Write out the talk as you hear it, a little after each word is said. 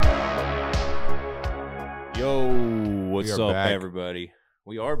Yo, what's up, back. everybody?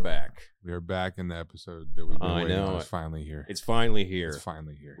 We are back. We are back in the episode that we've been waiting on. It's finally here. It's finally here. It's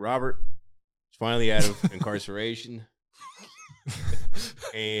finally here. Robert is finally out of incarceration,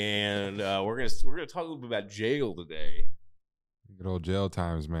 and we're gonna talk a little bit about jail today. Good old jail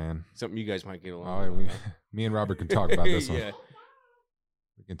times, man. Something you guys might get along with. Me and Robert can talk about this one. Yeah.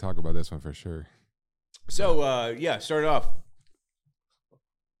 We can talk about this one for sure. So, start off.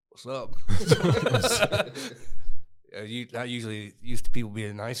 What's up? Not usually used to people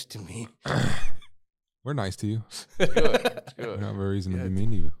being nice to me. We're nice to you. Good. We don't have a reason to be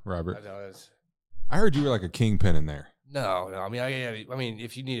mean to you, Robert. I heard you were like a kingpin in there. No. I mean,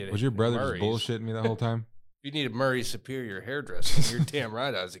 if you needed, Was your brother just Murray's, bullshitting me the whole time? If you needed Murray's Superior hairdressing, you're damn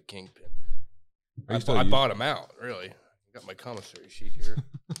right I was a kingpin. I bought him out. Really, I got my commissary sheet here.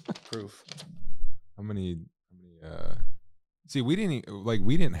 Proof. How many? See, we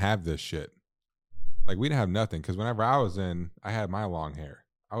didn't have this shit. Like, we didn't have nothing, because whenever I was in, I had my long hair.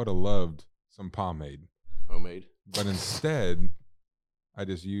 I would have loved some pomade. Homemade. But instead, I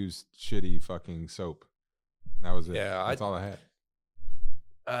just used shitty fucking soap. And that was it. Yeah, That's all I had.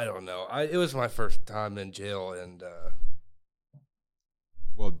 I don't know. It was my first time in jail, and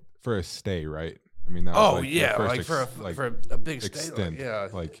Well, for a stay, right? I mean, that was for a big extent. stay.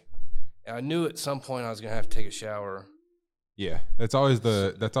 Like, I knew at some point I was gonna have to take a shower. yeah, that's always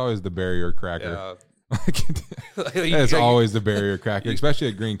the barrier cracker. Yeah. That's always the barrier cracker, especially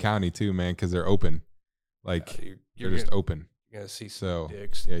at Greene County too, man, because they're open. Like, they're just open. You're gonna see some So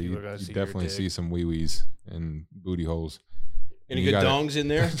dicks. yeah, you definitely see some wee wees and booty holes. Any good dongs in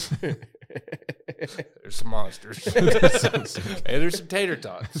there? There's some monsters. Hey, there's some tater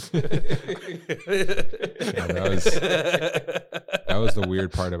tots. That was the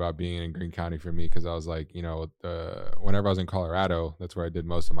weird part about being in Greene County for me, because I was like, whenever I was in Colorado, that's where I did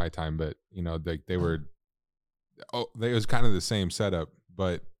most of my time. But they was kind of the same setup,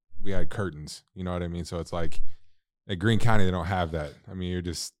 but we had curtains. You know what I mean? So it's like at Greene County they don't have that. I mean,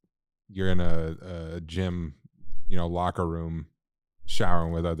 you're in a gym, locker room,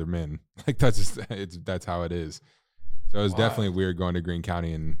 showering with other men. Like, that's how it is. So it was definitely weird going to Greene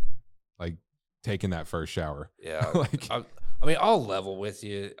County and like taking that first shower. Yeah. Like, I'll level with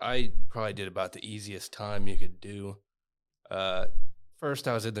you. I probably did about the easiest time you could do. First,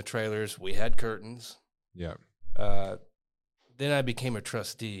 I was in the trailers. We had curtains. Yeah. Then I became a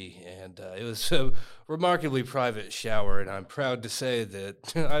trustee, and it was a remarkably private shower, and I'm proud to say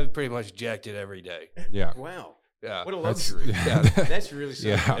that I've pretty much jacked it every day. Yeah. Wow. Yeah. What a luxury. That's really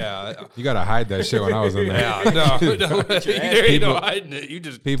something. Yeah. You got to hide that shit when I was in there. Yeah, no. There ain't no hiding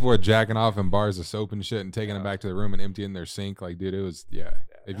it. People were jacking off in bars of soap and shit and taking them back to the room and emptying their sink. Like, dude, it was,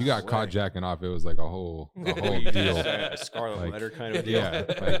 if you got caught jacking off, it was like a whole deal. A scarlet letter kind of deal. Yeah.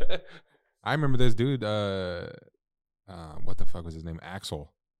 Like, I remember this dude, what the fuck was his name?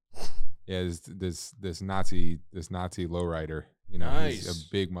 Axel. Yeah, this Nazi lowrider. Nice. He's a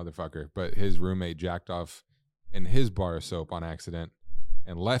big motherfucker. But his roommate jacked off in his bar of soap on accident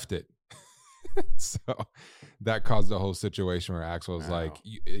and left it. So that caused the whole situation where Axel was like,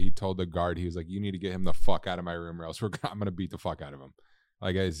 he told the guard, he was like, you need to get him the fuck out of my room or else I'm going to beat the fuck out of him.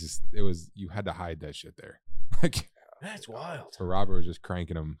 Like, you had to hide that shit there. Like, that's wild. So Robert was just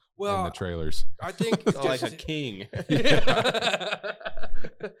cranking him in the trailers. I think like a king.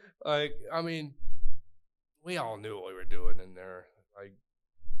 Like, I mean, we all knew what we were doing in there. Like,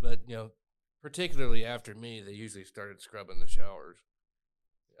 but particularly after me, they usually started scrubbing the showers.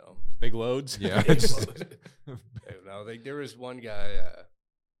 Big loads. Yeah. Big loads. There was one guy.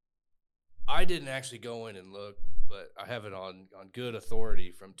 I didn't actually go in and look, but I have it on good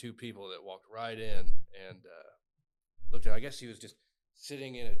authority from two people that walked right in and looked at. I guess he was just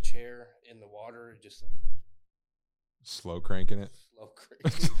sitting in a chair in the water, just slow cranking it.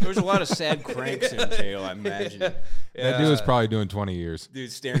 There's a lot of sad cranks in jail, I imagine. That dude was probably doing 20 years.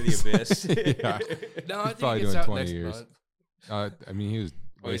 Dude staring at the abyss. Yeah. No, I think probably it's doing out 20 next years. month. I mean, he was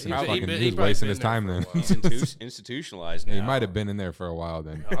wasting He's wasting his time then. He's Institutionalized now. He might have been in there for a while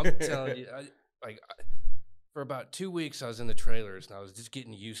then. I'm telling you, for about 2 weeks I was in the trailers and I was just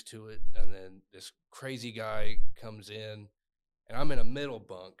getting used to it, and then this crazy guy comes in, and I'm in a middle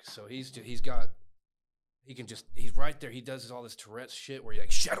bunk, so he's right there. He does all this Tourette's shit where he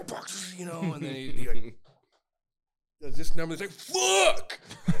like shadow boxes, and then he like does this number. It's like fuck.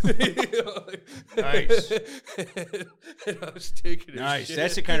 Nice. And I was taking nice. shit.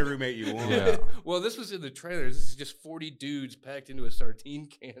 That's the kind of roommate you want. Yeah. Well, this was in the trailers. This is just 40 dudes packed into a sardine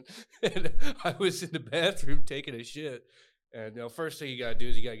can, and I was in the bathroom taking a shit. And first thing you gotta do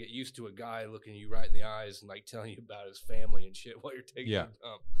is you gotta get used to a guy looking you right in the eyes and like telling you about his family and shit while you're taking a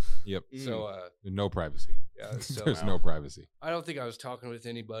dump. Yep. So No privacy. yeah, so There's no privacy. I don't think I was talking with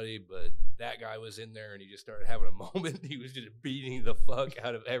anybody, but that guy was in there and he just started having a moment. He was just beating the fuck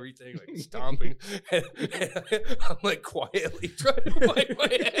out of everything, like stomping. And I'm like quietly trying to wipe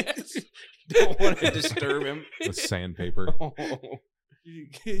my ass. Don't want to disturb him. With sandpaper. You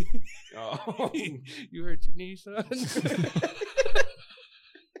hurt your knee, son?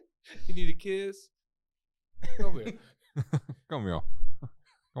 You need a kiss? Come here. Come here.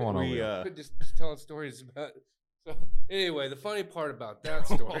 Come on over here. Just telling stories about. So anyway, the funny part about that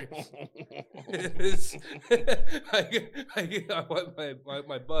story is I wipe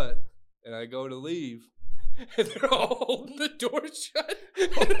my butt and I go to leave. And they're all holding the door shut.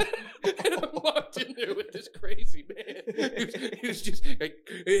 And I'm locked in there with this crazy man. He was just like,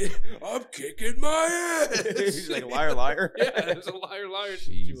 I'm kicking my ass. He's like, liar, liar. Yeah, it was a liar, liar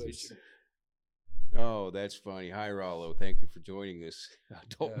Jesus. situation. Oh, that's funny. Hi, Rollo. Thank you for joining this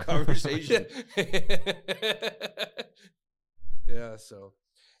adult conversation. Yeah, so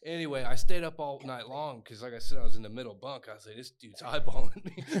anyway, I stayed up all night long because, like I said, I was in the middle bunk. I was like, this dude's eyeballing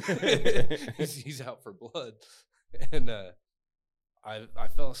me. He's out for blood. And I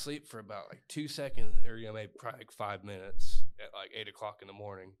fell asleep for about like 2 seconds, or maybe probably like 5 minutes at like 8 o'clock in the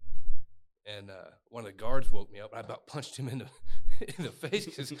morning. And one of the guards woke me up, and I about punched him in the face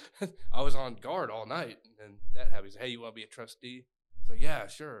because I was on guard all night. And that happened. He said, hey, you want to be a trustee? I was like, yeah,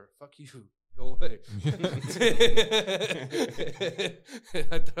 sure. Fuck you. Go away.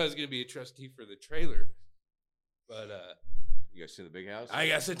 I thought I was going to be a trustee for the trailer. But You guys to the big house? I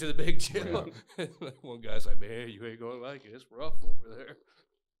got sent to the big jail. One guy's like, man, you ain't going to like it. It's rough over there.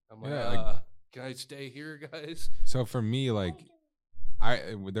 I'm like, can I stay here, guys? So for me, like,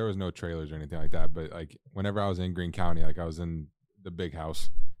 there was no trailers or anything like that, but like whenever I was in Greene County, like I was in the big house,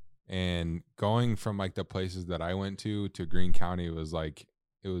 and going from like the places that I went to Greene County was like,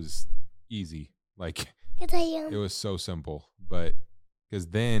 it was easy. Like it was so simple. But because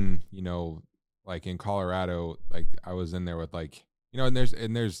then, like in Colorado, like I was in there with like, and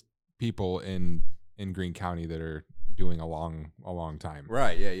there's people in Greene County that are doing a long time.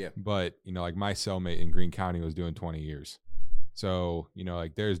 Right. Yeah. But, like my cellmate in Greene County was doing 20 years. So,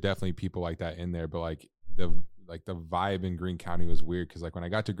 like there's definitely people like that in there, but like the vibe in Greene County was weird. Cause like when I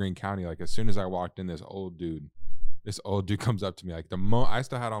got to Greene County, like as soon as I walked in, this old dude comes up to me. Like I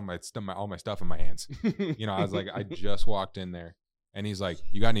still had all my stuff in my hands. I was like, I just walked in there and he's like,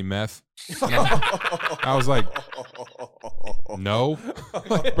 you got any meth? I was like, no.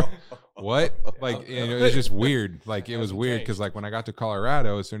 Like, bro, what? Like, it was just weird. Like it was weird. Cause like when I got to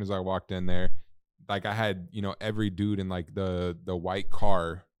Colorado, as soon as I walked in there, like I had, every dude in like the white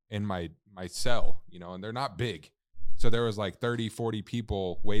car in my cell, and they're not big. So there was like 30, 40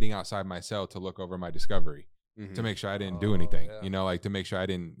 people waiting outside my cell to look over my discovery to make sure I didn't do anything, like to make sure I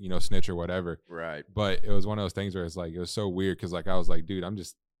didn't, snitch or whatever. Right. But it was one of those things where it's like, it was so weird. Cause like, I was like, dude,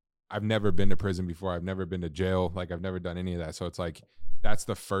 I've never been to prison before. I've never been to jail. Like I've never done any of that. So it's like, that's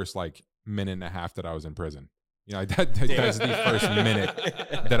the first like minute and a half that I was in prison. That's the first minute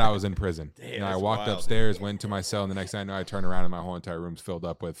that I was in prison. Damn, I walked upstairs, went to my cell, and the next thing I know, I turn around and my whole entire room's filled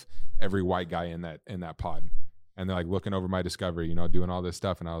up with every white guy in that pod. And they're like looking over my discovery, doing all this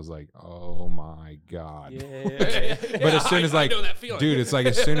stuff. And I was like, oh my God. Yeah. But as soon as like, dude, it's like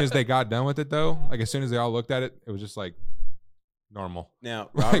as soon as they got done with it though, like as soon as they all looked at it, it was just like normal.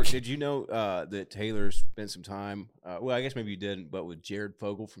 Now, Robert, did you know that Taylor spent some time, well, I guess maybe you didn't, but with Jared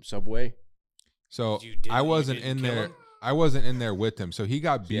Fogle from Subway? So I wasn't in there. I wasn't in there with him. So he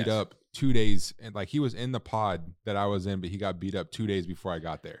got beat up 2 days, and like he was in the pod that I was in, but he got beat up 2 days before I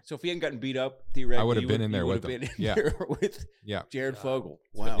got there. So if he hadn't gotten beat up, theoretically, I would have been in there with him. With Jared Fogle.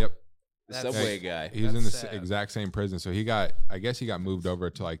 Wow. Yep. The Subway guy. He was in the exact same prison. So I guess he got moved over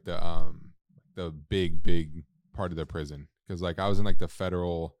to like the big part of the prison, because like I was in like the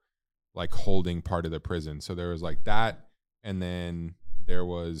federal like holding part of the prison. So there was like that, and then there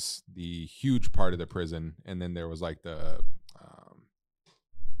was the huge part of the prison, and then there was like the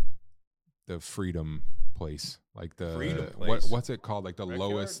freedom place, like the freedom place. What's it called? Like the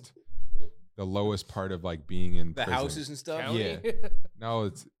lowest part of like being in the prison. Houses and stuff. Yeah,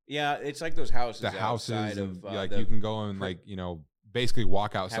 no, it's like those houses. The houses of like you can go and like basically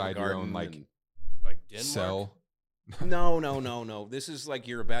walk outside your own like Denmark? cell. No. This is like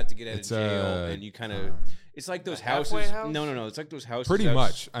you're about to get out of jail, and you kind of. It's like those houses. House? No. It's like those houses. Pretty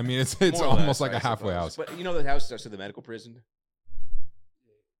much. I mean, it's almost like a halfway house. But the houses outside the medical prison.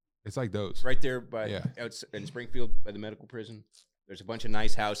 It's like those right there out in Springfield by the medical prison. There's a bunch of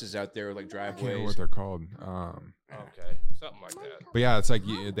nice houses out there, like driveways. I can't remember what they're called. Okay, something like that. But yeah, it's like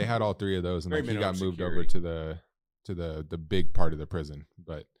they had all three of those, and like he got moved over to the big part of the prison.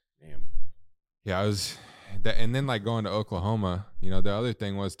 But Yeah, I was that, and then like going to Oklahoma, the other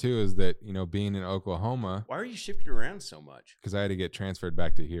thing was too is that, being in Oklahoma, Why are you shifting around so much? because I had to get transferred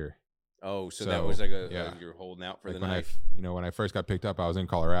back to here. Oh, so that was like yeah. you're holding out for Like the night. when I first got picked up, I was in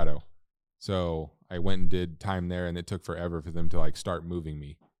Colorado. So I went and did time there, and it took forever for them to like start moving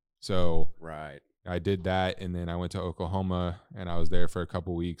me. So Right. I did that, and then I went to Oklahoma, and I was there for a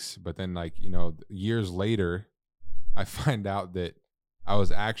couple weeks. But then, like, years later, I find out that I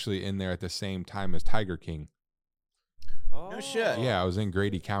was actually in there at the same time as Tiger King. No shit. Yeah, I was in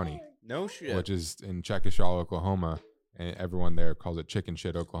Grady County, No shit. which is in Chickasha, Oklahoma, and everyone there calls it chicken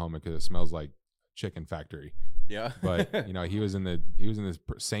shit Oklahoma because it smells like chicken factory. Yeah. But he was in this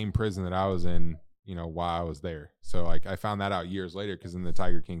same prison that I was in, while I was there. So like I found that out years later because then the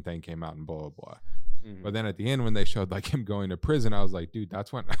Tiger King thing came out and blah blah blah. Mhm. But then at the end when they showed like him going to prison, I was like, dude,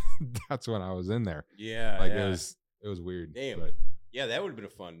 that's when I was in there. Yeah. Like yeah. it was weird. Damn. But Yeah, that would have been a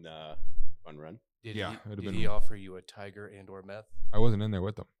fun run. Did Yeah, he, it would've did been- he offer you a tiger and or meth? I wasn't in there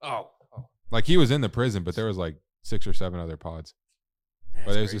with them. Oh. Like he was in the prison, but there was like 6 or 7 other pods. That's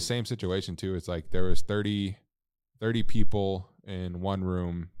But it was the crazy. same situation too. It's like there was 30 people in one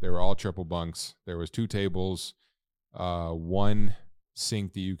room. They were all triple bunks. There was 2 tables, one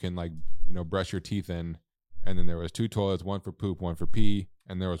sink that you can like, brush your teeth in. And then there was 2 toilets, one for poop, one for pee.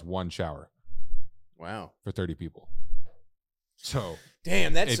 And there was 1 shower Wow. for 30 people. So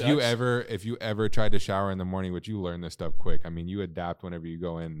Damn, that's if you ever tried to shower in the morning, which you learn this stuff quick. I mean, you adapt whenever you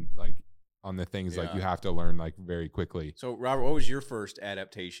go in, like on the things like Yeah. you have to learn like very quickly. So Robert, what was your first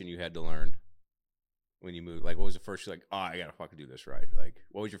adaptation you had to learn when you moved? Like, what was the first? You're like, oh, I gotta fucking do this right. Like,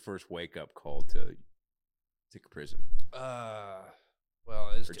 what was your first wake up call to prison?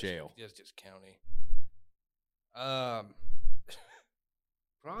 Well, it's Or just, jail. It's just county.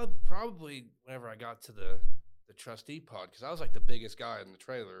 Probably whenever I got to the trustee pod, because I was like the biggest guy in the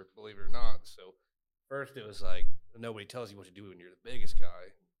trailer, believe it or not. So first it was like nobody tells you what to do when you're the biggest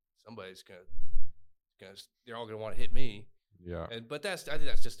guy. Somebody's they're all gonna want to hit me. Yeah. But I think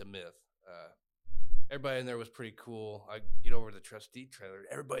that's just a myth. Everybody in there was pretty cool. I get over to the trustee trailer.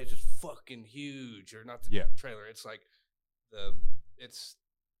 Everybody's just fucking huge, or not the Yeah. trailer. It's like it's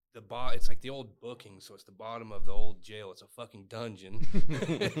like the old booking, so it's the bottom of the old jail. It's a fucking dungeon,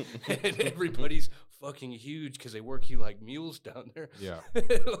 and everybody's fucking huge because they work you like mules down there. Yeah.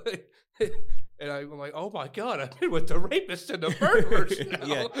 And I'm like, oh my god, I've been with the rapists and the murderers now.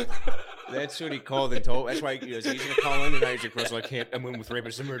 Yeah. That's what he called and told. That's why he's going to call in tonight. He's like, I can't. I'm in with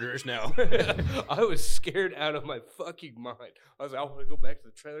rapists and murderers now. I was scared out of my fucking mind. I was like, I want to go back to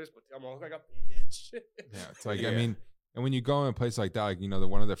the trailers, but I'm like a bitch. Yeah, it's like I Yeah. mean, and when you go in a place like that, like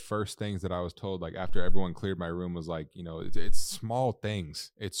one of the first things that I was told, like after everyone cleared my room, was like, it's small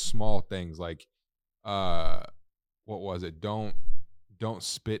things. It's small things like, what was it? Don't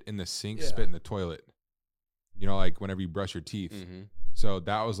spit in the sink. Yeah. Spit in the toilet. Like whenever you brush your teeth. Mm-hmm. So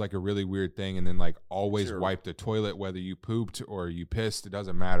that was like a really weird thing. And then like always Sure. wipe the toilet, whether you pooped or you pissed. It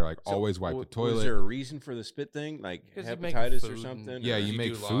doesn't matter. Like always wipe the toilet. Was there a reason for the spit thing? Like 'Cause you make hepatitis or food something? and- Yeah, Or- you you make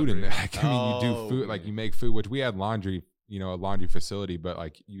do food in laundry. there. Like, I mean, you do Oh, food, like yeah. you make food, which we had laundry, a laundry facility, but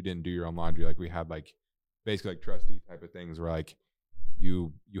like you didn't do your own laundry. Like we had like basically like trustee type of things where like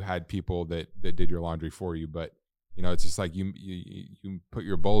you had people that did your laundry for you. But it's just like you put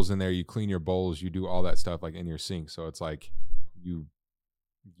your bowls in there, you clean your bowls, you do all that stuff like in your sink. So it's like you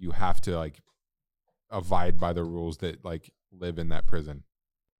have to like abide by the rules that like live in that prison.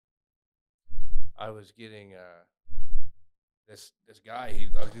 I was getting this guy.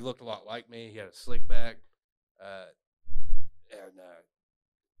 He looked a lot like me. He had a slick back, and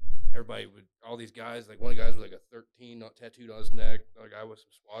everybody would all these guys. Like one of the guys with like a 13 tattooed on his neck. Another guy with some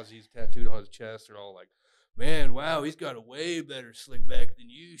Swazis tattooed on his chest. They're all like, "Man, wow, he's got a way better slick back than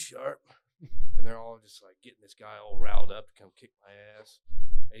you, Sharp." And they're all just like getting this guy all riled up to come kick my ass.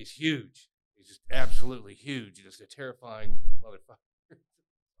 And he's huge. He's just absolutely huge. Just a terrifying motherfucker.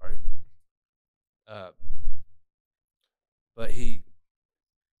 Sorry. But he's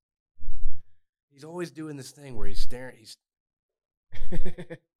always doing this thing where he's staring.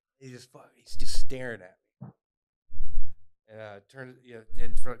 He's just staring at me. And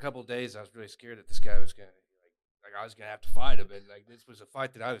and for a couple of days, I was really scared that this guy was gonna I was gonna have to fight him, and like this was a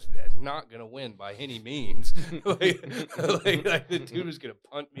fight that I was not gonna win by any means. like the dude was gonna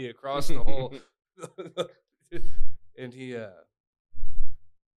punt me across the whole. And he,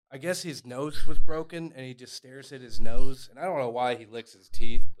 I guess his nose was broken, and he just stares at his nose, and I don't know why he licks his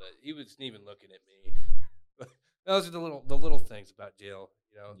teeth, but he wasn't even looking at me. But those are the little things about jail,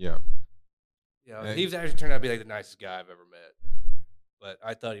 Yeah. He was actually turned out to be like the nicest guy I've ever met, but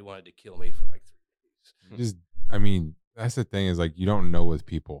I thought he wanted to kill me for like 3 days. Just, I mean, that's the thing is like, you don't know with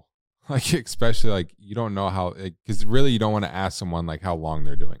people. Like, especially like you don't know how, because really you don't want to ask someone like how long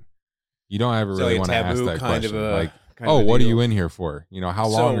they're doing. You don't ever So really a want to ask taboo that kind of question. a- Like, kind of oh, a what are deal. you in here for? You know, how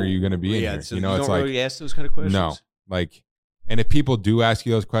long are you going to be in here? So You know, you it's don't like, really ask those kind of questions. no, like, and if people do ask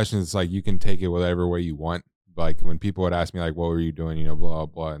you those questions, it's like you can take it whatever way you want. Like when people would ask me like, what were you doing? You know, blah, blah,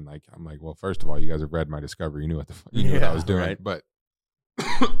 blah. And like, I'm like, well, first of all, you guys have read my Discovery. You knew what you knew what I was doing. Right. But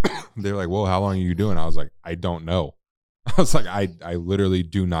they're like, well, how long are you doing? I was like, I don't know. I was like, I literally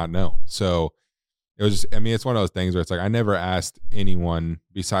do not know. So it was just, I mean, it's one of those things where it's like, I never asked anyone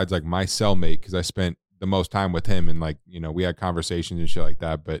besides like my cellmate, because I spent the most time with him and like, you know, we had conversations and shit like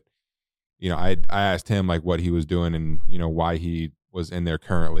that. But, you know, I asked him like what he was doing and, you know, why he was in there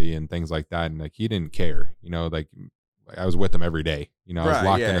currently and things like that. And like, he didn't care, you know, like I was with him every day, you know, I was Right,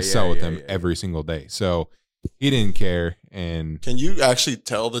 locked yeah, in a yeah, cell with yeah, him yeah. every single day. So he didn't care. And Can you actually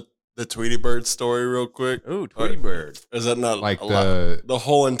tell the Tweety Bird story real quick? Ooh, Tweety Bird. Or is that not like a lot? The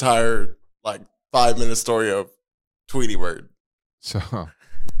whole entire like 5-minute story of Tweety Bird? so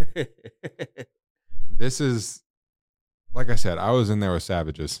this is, like I said, I was in there with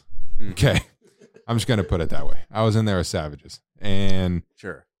savages. Okay. I'm just going to put it that way. I was in there with savages. And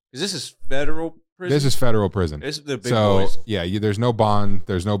Sure. Because this is federal prison. this is federal prison. This is the big So, boys. yeah, there's no bond,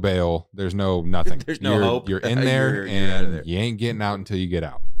 there's no bail, there's no nothing. There's no you're, hope. You're in there You're out of and there. you ain't getting out until you get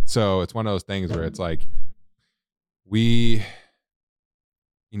out. So it's one of those things where it's like, you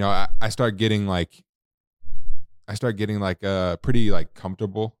know, I start getting like pretty like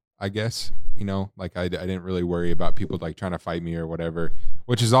comfortable, I guess, you know, like I didn't really worry about people like trying to fight me or whatever,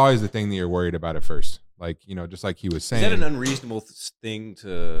 which is always the thing that you're worried about at first. Like, you know, just like he was saying. Is that an unreasonable thing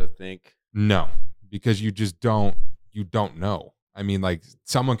to think? No, because you just don't know. I mean, like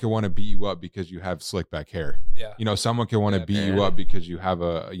someone could want to beat you up because you have slick back hair. Yeah. You know, someone could want to Yeah, beat you man. up because you have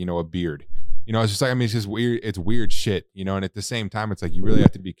a beard. You know, it's just like, I mean, it's just weird. It's weird shit, you know, and at the same time, it's like, you really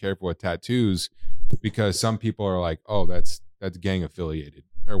have to be careful with tattoos because some people are like, oh, that's gang affiliated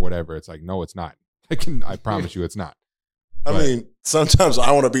or whatever. It's like, no, it's not. I promise you it's not. I But- mean, sometimes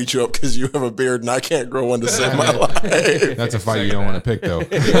I want to beat you up because you have a beard and I can't grow one to save my life. That's a fight you don't want to pick, though.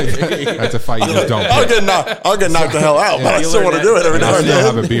 That's a fight you just don't I'll pick. get knocked the hell out, but I You'll still learn want to do it every And now I'll and still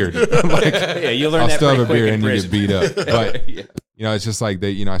then. have a beard. Like, Yeah, you learn I'll that still have a pretty beard quick and in you get prison. beat up. But Yeah. you know, it's just like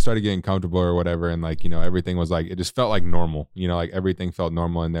that, you know, I started getting comfortable or whatever. And like, you know, everything was like, it just felt like normal, you know, like everything felt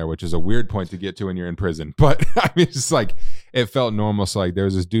normal in there, which is a weird point to get to when you're in prison. But I mean, it's just like, it felt normal. So like, there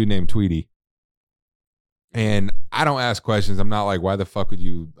was this dude named Tweety. And I don't ask questions. I'm not like, why the fuck would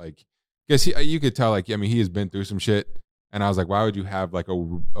you like, because you could tell like, I mean, he has been through some shit. And I was like, why would you have like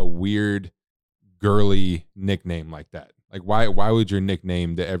a weird girly nickname like that? Like, why would your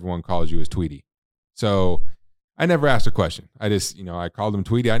nickname that everyone calls you is Tweety? So I never asked a question. I just, you know, I called him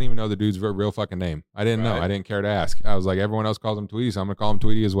Tweety. I didn't even know the dude's real fucking name. I didn't know. Right. I didn't care to ask. I was like, everyone else calls him Tweety, so I'm going to call him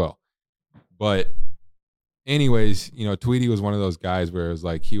Tweety as well. But anyways, you know, Tweety was one of those guys where it was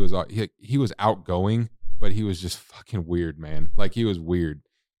like, he was outgoing, but he was just fucking weird, man. Like, he was weird.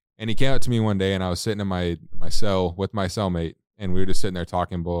 And he came up to me one day and I was sitting in my cell with my cellmate and we were just sitting there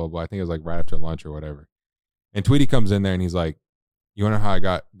talking, blah, blah, blah. I think it was like right after lunch or whatever. And Tweety comes in there and he's like, you want to know how I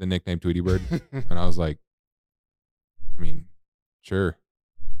got the nickname Tweety Bird? And I was like, I mean, sure.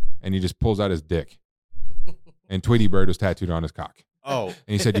 And he just pulls out his dick. And Tweety Bird was tattooed on his cock. Oh. And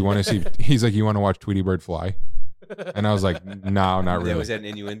he said, you want to see, he's like, you want to watch Tweety Bird fly? And I was like, no, not really. Was that an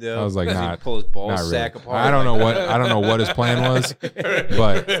innuendo? I was like, Does he not- pull his ball not really. sack apart. I don't know what his plan was,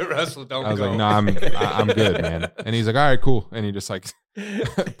 but Russell, don't I was go. like, no, I'm good, man. And he's like, all right, cool. And he just like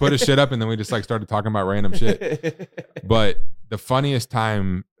put his shit up and then we just like started talking about random shit. But the funniest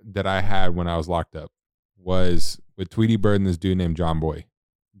time that I had when I was locked up was with Tweety Bird and this dude named John Boy.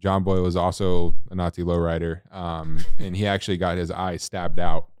 John Boy was also a Nazi lowrider. And he actually got his eye stabbed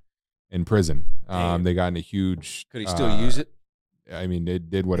out in prison. Damn. They got in a huge. Could he still use it? I mean, it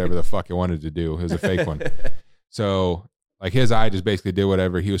did whatever the fuck it wanted to do. It was a fake one. So like his eye just basically did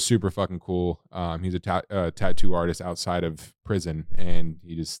whatever. He was super fucking cool. He's a tattoo artist outside of prison, and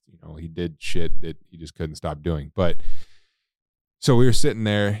he just, you know, he did shit that he just couldn't stop doing. But so we were sitting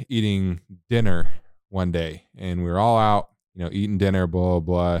there eating dinner one day, and we were all out, you know, eating dinner, blah,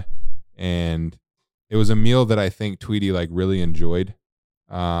 blah, blah. And it was a meal that I think Tweety like really enjoyed,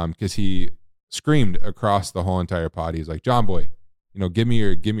 because he screamed across the whole entire pod. He's like, John Boy, you know, give me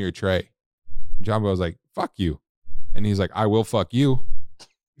your tray. And John Boy was like, fuck you. And he's like, I will fuck you.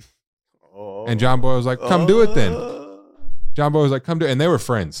 And John Boy was like, come do it then. John Boy was like, come do it. And they were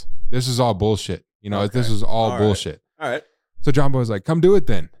friends. This is all bullshit. You know, Okay. this is all All right. bullshit. All right. So John Boy was like, come do it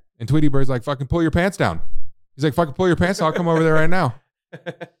then. And Tweety Bird's like, fucking pull your pants down. He's like, fucking pull your pants down. I'll come over there right now.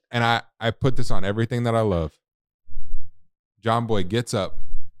 And I put this on everything that I love. John Boy gets up,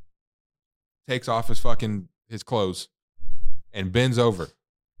 takes off his clothes and bends over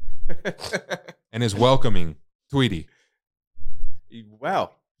and is welcoming Tweety.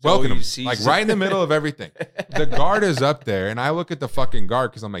 Wow. Welcome him, he's- like right in the middle of everything. The guard is up there, and I look at the fucking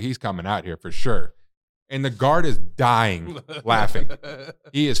guard because I'm like, he's coming out here for sure. And the guard is dying laughing.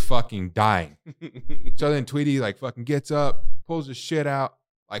 He is fucking dying. So then Tweety like fucking gets up, pulls his shit out,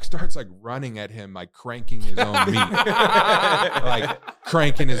 like starts like running at him, like cranking his own meat, like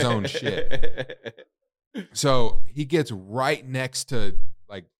cranking his own shit. So he gets right next to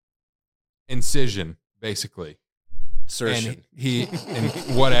like incision, basically. Insertion. And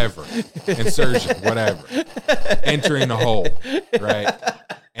whatever. Insertion, whatever. Entering the hole, right?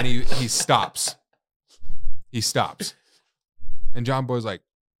 And he stops. He stops. And John Boy's like,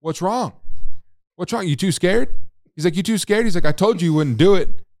 what's wrong? What's wrong? You too scared? He's like, you too scared? He's like, I told you you wouldn't do it.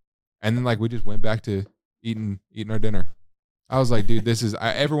 And then like we just went back to eating our dinner. I was like, dude,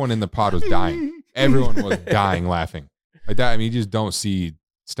 everyone in the pod was dying. Everyone was dying laughing. Like that, I mean, you just don't see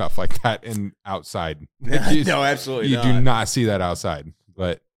stuff like that outside. No, absolutely you not. do not see that outside.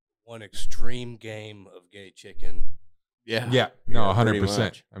 But One extreme game of gay chicken. yeah, no, Yeah, pretty 100%.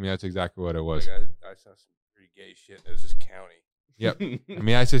 much. I mean, that's exactly what it was. Like I saw some pretty gay shit in this county. Yep. I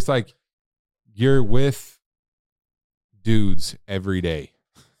mean, it's just like you're with dudes every day.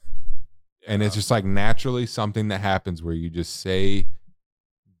 And it's just like naturally something that happens where you just say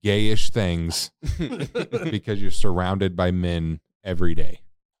gayish things because you're surrounded by men every day.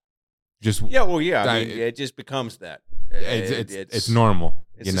 Just Yeah, well, yeah. I mean, I- it just becomes that. it's normal.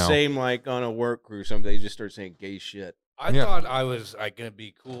 It's you the know? same like on a work crew. Somebody just start saying gay shit. I Yeah. thought I was like gonna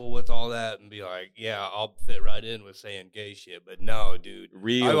be cool with all that and be like, yeah, I'll fit right in with saying gay shit. But no, dude,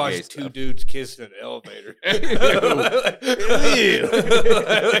 Real I gay watched two stuff. dudes kissing in an elevator.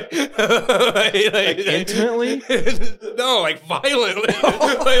 Like intimately? No, like violently.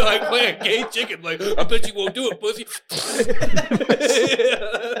 like playing gay chicken. Like, I bet you won't do it, pussy.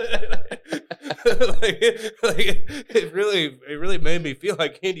 It really made me feel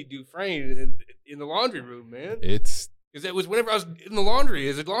like Andy Dufresne in the laundry room, man. It's Because it was whenever I was in the laundry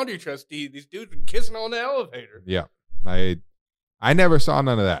as a laundry trustee, these dudes were kissing on the elevator. yeah. I never saw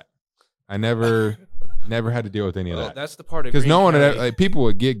none of that. I never had to deal with any of Well, that. that's the part of Because no one would County- like, people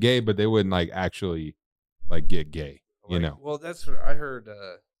would get gay, but they wouldn't like actually like get gay. You like, know. Well, that's what I heard.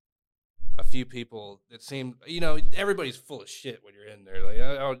 A few people that seemed, everybody's full of shit when you're in there.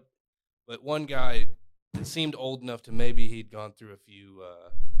 Like, but one guy that seemed old enough to maybe he'd gone through a few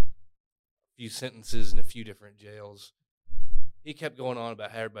sentences in a few different jails. He kept going on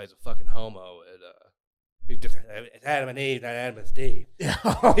about how everybody's a fucking homo. It's Adam and Eve, not Adam and Steve.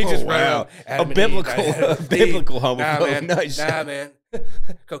 Oh, He just wow. Adam A and Eve, biblical, not Adam and Steve. biblical Nah, homophobe. man. Nice. Nah, man.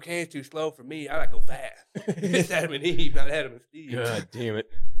 Cocaine's too slow for me. I like to go fast. It's Adam and Eve, not Adam and Steve. God damn it.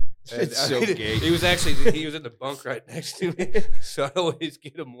 And, It's so gay. He was in the bunk right next to me, so I always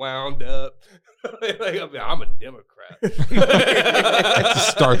get him wound up. I'm a Democrat. It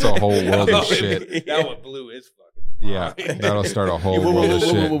just starts a whole world of shit. That one blew his fucking Yeah, mind. that'll start a whole Whoa, whoa, world of whoa,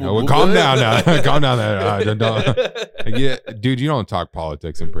 whoa, shit. whoa, whoa, No, whoa, calm what? down now. Calm down there. Yeah, dude, you don't talk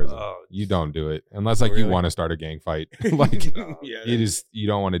politics in prison. Oh, You don't do it unless like Really? you want to start a gang fight. Like Yeah, you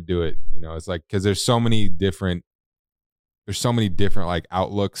don't want to do it. You know, it's like because there's so many different like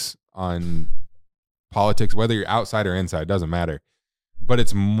outlooks on politics, whether you're outside or inside, it doesn't matter. But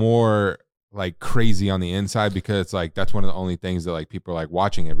it's more like crazy on the inside because it's like that's one of the only things that like people are like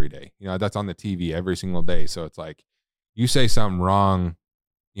watching every day. You know, that's on the TV every single day. So it's like you say something wrong,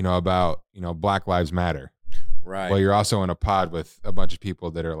 about, Black Lives Matter. right. Well, you're also in a pod with a bunch of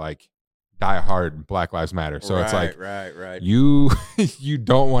people that are like die hard Black Lives Matter. So it's like right. you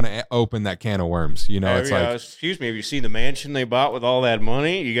don't want to open that can of worms. It's like excuse me, have you seen the mansion they bought with all that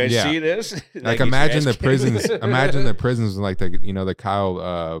money? You guys Yeah. see this? like he's imagine the asking- prisons. Imagine the prisons like the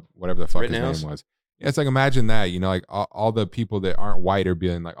Kyle whatever the fuck his Rittenhouse? name was. Yeah, it's like imagine that like all the people that aren't white are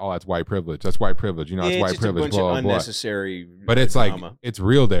being like, oh, that's white privilege. That's white privilege. Yeah, it's it's white just privilege. a bunch Blah of blah blah. unnecessary. But it's like drama. it's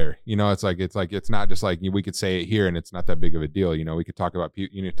real there. It's not just like we could say it here and it's not that big of a deal. We could talk about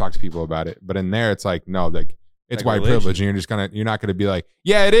talk to people about it. But in there, it's like no, like it's Like white religion. privilege, and you're not gonna be like,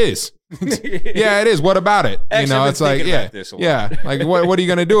 yeah, it is. Yeah, it is. What about it? Actually, I've been It's like thinking yeah, about this a lot. yeah. Like what are you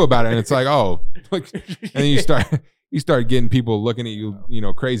gonna do about it? And it's like oh, like, and then you start getting people looking at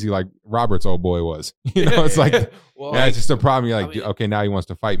you, crazy like Robert's old boy was. It's like. Well, Yeah, it's just a problem. You're like, I mean- okay, now he wants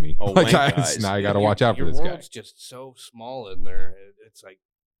to fight me. Oh, Like, wank guys. now you got Yeah, to watch out for your this guy. world's just so small in there. It's like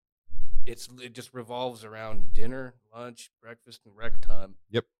it just revolves around dinner, lunch, breakfast, and rec time.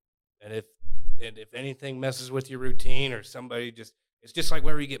 Yep. And if anything messes with your routine or somebody it's just like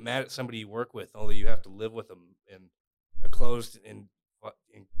whenever you get mad at somebody you work with, only you have to live with them in a closed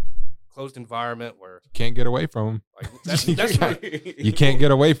closed environment where Can't get away from them. like that's what, You can't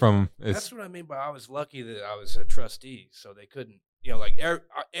get away from them. that's what I mean by I was lucky that I was a trustee, so they couldn't, like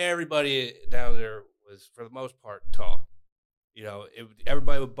everybody down there was for the most part talk.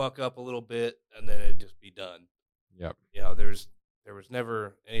 Everybody would buck up a little bit, and then it'd just be done. Yep. There was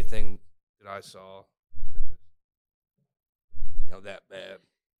never anything that I saw that was that bad.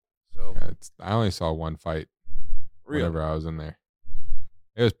 So Yeah, I only saw one fight whenever I was in there.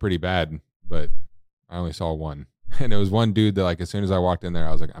 It was pretty bad, but I only saw one. And it was one dude that, like, as soon as I walked in there,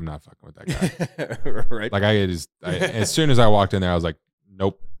 I was like, I'm not fucking with that guy. Right. Like, as soon as I walked in there, I was like,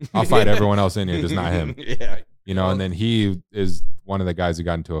 nope, I'll fight everyone else in here, just not him. Yeah. And then he is one of the guys who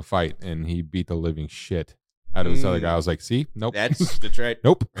got into a fight, and he beat the living shit out of this other guy. I was like, see? Nope. That's right.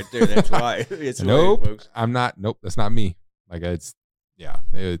 Nope. Right there. That's why. It's Nope. folks. I'm not. Nope. That's not me. Like, it's, yeah.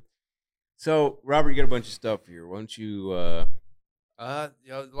 So, Robert, you got a bunch of stuff here. Why don't you... a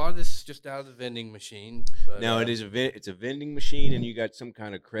lot of this is just out of the vending machine. But, now, it's a vending machine, and you got some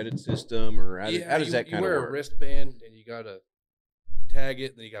kind of credit system, or how does that kind of work? You wear a wristband, and you got to tag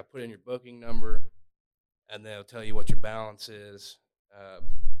it, and then you got to put in your booking number, and then it'll tell you what your balance is.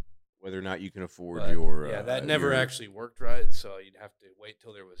 Whether or not you can afford your... that never actually worked right, so you'd have to wait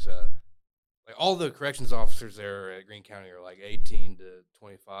till there was... like, all the corrections officers there at Greene County are like 18 to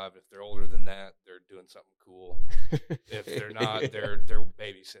 25. If they're older than that, they're doing something cool. If they're not, they're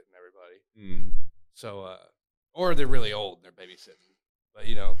babysitting everybody. Mm. So, or they're really old and they're babysitting. But,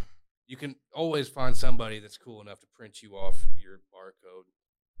 you can always find somebody that's cool enough to print you off your barcode.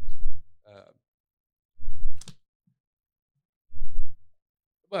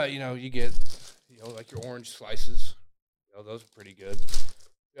 But, you get, like your orange slices. Those are pretty good.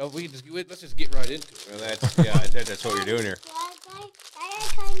 Let's just get right into it. Well, that's what we're doing here.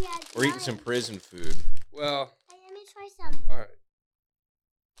 We're eating some prison food. Well, let me try some. all right.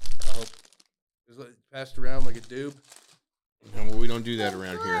 I hope it's passed around like a doob. No, well, we don't do that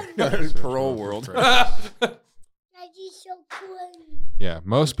around here. Parole world. Daddy's so cool. Yeah.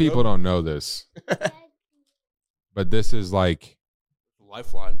 Most people don't know this, but this is like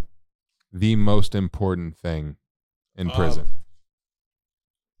Lifeline. the most important thing in prison.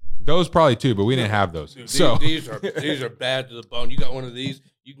 Those probably too, but we didn't have those. Dude, So these are bad to the bone. You got one of these,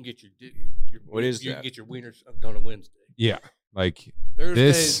 you can get your What is you that? can get your wieners sucked on a Wednesday. yeah, like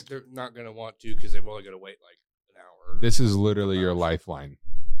Thursdays they're not gonna want to because they've only got to wait like an hour. this is literally your lifeline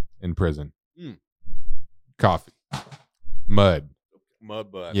in prison. Mm. Coffee, mud.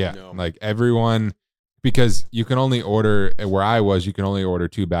 Mud butt. Yeah, No. like everyone, because you can only order where I was. You can only order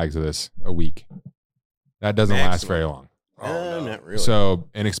 2 bags of this a week. That doesn't last Maximum. very long. No, not really. So,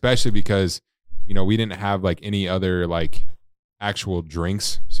 and especially because, we didn't have like any other like actual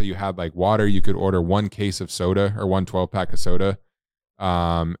drinks. So you had like water. You could order 1 case of soda or 1 12-pack of soda.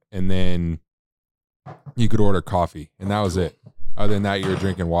 And then you could order coffee, and that was it. Other than that, you were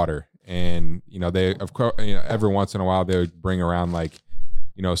drinking water. And, they, of course, every once in a while they would bring around like,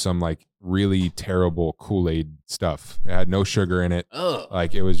 some like really terrible Kool-Aid stuff. It had no sugar in it. Oh.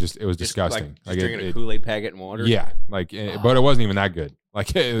 Like it was disgusting. Like drinking a it, Kool-Aid packet and water? yeah, like, but it wasn't even that good.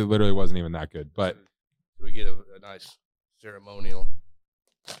 Like it literally wasn't even that good. But we get a nice ceremonial.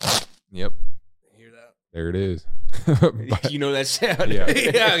 yep, Hear that? there it is. You know that sound?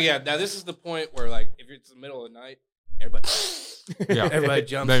 Yeah. yeah. Now this is the point where like if it's the middle of the night, everybody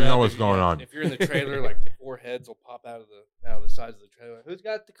jumps. They up. know what's going on. If you're in the trailer, like 4 heads will pop out of the sides of the trailer. Like, who's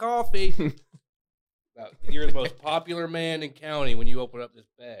got the coffee? You're the most popular man in county when you open up this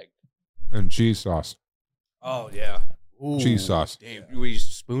bag. And cheese sauce, Oh yeah. cheese sauce. Damn, we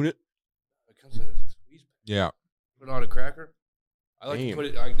just spoon it? It comes out of the squeeze bag. Yeah, Put it on a cracker. I like Damn. to put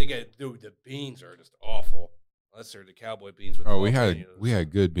it. I think dude, the beans are just awful. Unless they're the cowboy beans with. oh, the we jalapenos.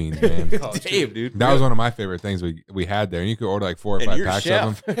 had good beans, man. Oh, Damn, dude. That was one of my favorite things we had there, and you could order like 4 or And 5 you're a packs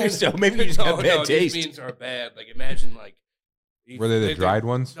of them. chef. So maybe you just got bad taste. These beans are bad. Like imagine like. Were they the dried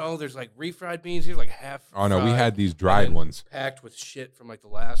ones? No, there's like refried beans. Here's like half. Oh no, we fried had these and dried then ones. packed with shit from like the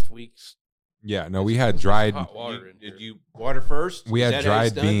last week's. Yeah, no, we had dried. Hot water in Did here. you water first? We Is had that how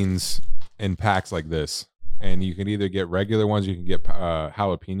it's dried done? beans in packs like this, and you can either get regular ones, you can get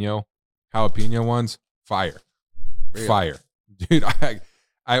jalapeno ones. Fire, Really? fire, dude.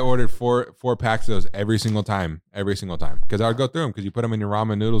 I ordered four packs of those every single time, because I would go through them because you put them in your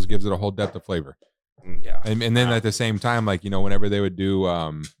ramen noodles, gives it a whole depth of flavor. Yeah. And then at the same time, like whenever they would do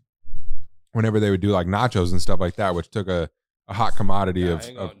like nachos and stuff like that, which took a hot commodity Nah, of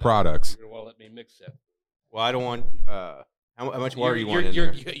hang on, no. products. You're gonna well let me mix that. Well, I don't want. How much water you want in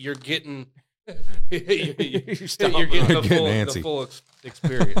you're, there? You're getting. You're stomping You're getting on the Getting full, antsy. the full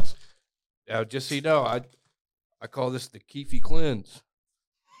experience. Now, just so you know, I call this the Keefy cleanse.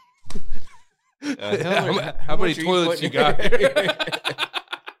 How many toilets you got?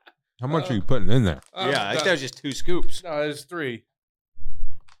 How much are you putting in there? Yeah, I think that was just 2 scoops. No, it's 3.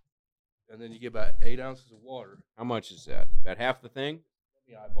 And then you get about 8 ounces of water. How much is that? About half the thing? Let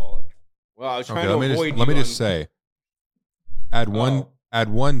me eyeball it. Well, I was Okay, trying to avoid. let me just say, add one There,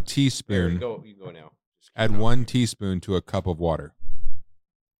 teaspoon. you go now. Add 1 teaspoon to a cup of water.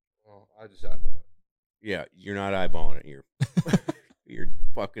 Well, I just eyeball it. Yeah, you're not eyeballing it. You're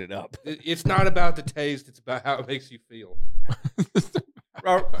fucking it up. It's not about the taste. It's about how it makes you feel.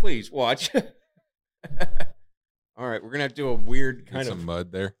 Robert, please watch. All right, we're gonna have to do a weird Get kind some of.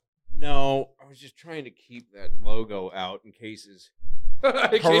 mud there. No, I was just trying to keep that logo out in cases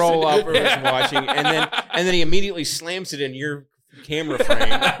Parole Opera was watching, and then he immediately slams it in your camera frame.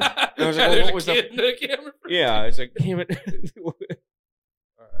 And I was like, well, what was the camera frame? Yeah, it's like, damn it.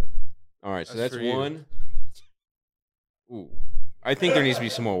 All right, so That's that's for you. 1. Ooh, I think there needs to be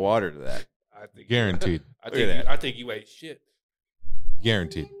some more water to that. I think Guaranteed. I think you ate shit.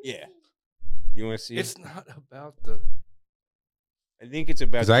 Guaranteed. Yeah. You want to see? It's not about the. I think it's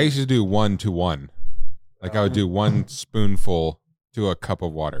about. Because I used to do 1 to 1. Like I would do 1 spoonful to a cup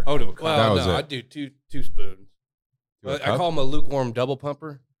of water. to a cup. That Well, was no, it. I do two spoons. To a But I cup? call them a lukewarm double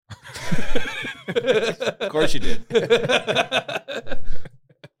pumper. Of course you did.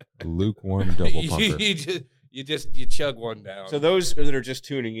 Lukewarm double pumper. you chug one down. So those that are just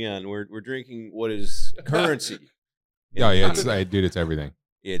tuning in, we're drinking what is currency. Yeah, yeah, dude, it's everything.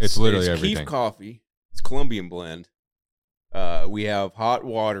 It's literally everything. Keef coffee. It's Colombian blend. We have hot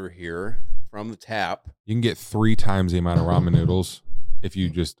water here from the tap. You can get 3 times the amount of ramen noodles if you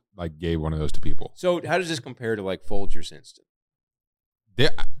just like gave one of those to people. So how does this compare to like Folgers Instant?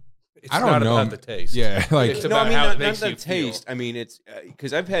 it's I don't not know. about the taste. Yeah, like It's about how it makes not you the taste. feel. I mean, it's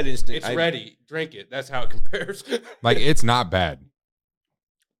because I've had instant. It's ready. Drink it. That's how it compares. like it's not bad.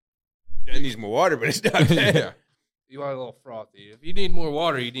 It needs more water, but it's not bad. Yeah. You want a little frothy. If you need more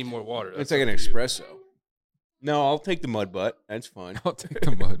water, you need more water. It's That's like an up to you. espresso. No, I'll take the mud butt. That's fine. I'll take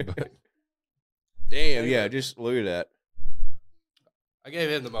the mud, but Damn, yeah, just look at that. I gave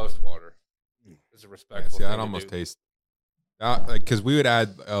him the most water. It's a yeah, respectful. see, thing that to almost do. tastes like because we would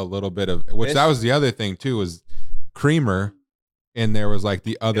add a little bit of which that was the other thing too was creamer, and there was like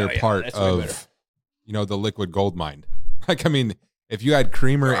the other Yeah, part that's way better. of the liquid gold mine. Like I mean, if you had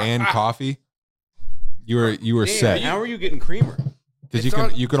creamer and coffee, you were Damn, set how are you getting creamer? because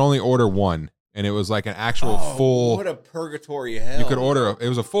It's you could only order one, and it was like an actual full. What a purgatory hell. You could order. It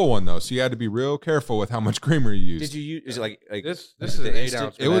was a full one though, so you had to be real careful with how much creamer you used. Did you use? Is it like This the is an 8 instant-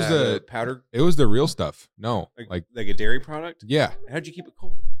 ounce. It was bag. the- powder, It was the real stuff. No, like a dairy product. yeah, How'd you keep it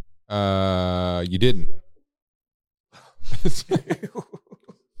cold? you didn't.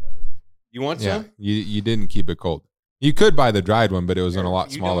 You want Yeah, some? you didn't keep it cold. You could buy the dried one, but it was in a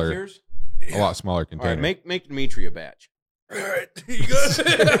lot You done with smaller, yours? a lot smaller All container. right, make Dimitri a batch. All right, you good?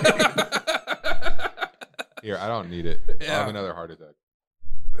 Here, I don't need it. I'll Yeah. have another heart attack.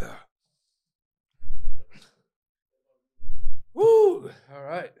 Woo! All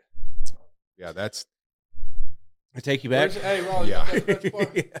right. Yeah, that's I take you back. Hey, Ron, Yeah. you got that French bar?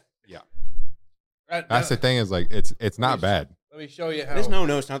 that's the thing is like it's not bad. Let me show you how. It's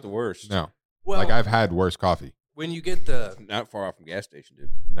it's not the worst. No, well, like I've had worse coffee. when you get the, Not far off from gas station, dude.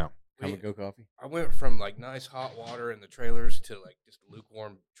 No, Come and go coffee. I went from like nice hot water in the trailers to like just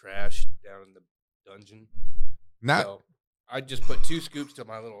lukewarm trash down in the dungeon. not So I just put 2 scoops to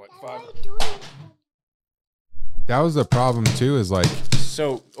my little like 5. that was the problem too. Is like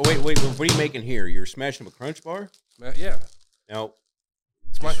So, wait, what are you making here? You're smashing up a Crunch bar? Yeah, No,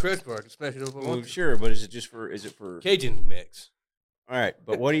 it's my Crunch bar. I can smash it open. well, sure, but is it for? Cajun mix. All right,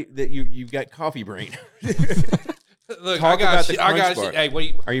 but what do you've got coffee brain? Look, Talk about the I got Crunch bar. Hey,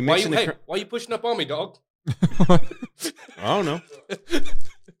 Are you why mixing you, the hey, why you pushing up on me, dog? I don't know.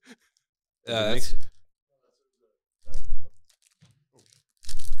 That's-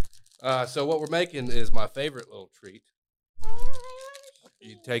 so what we're making is my favorite little treat.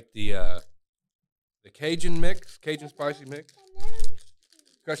 You take the Cajun mix, Cajun spicy mix,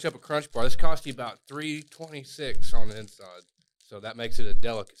 crush up a Crunch bar. This costs you about $3.26 on the inside, so that makes it a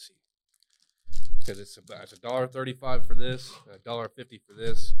delicacy. Because it's $1.35 for this, $1.50 for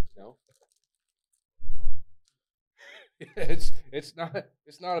this. No, it's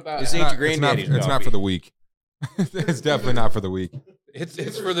not about. This ain't your it's not, granddaddy's it's not coffee. for the weak. It's definitely not for the weak.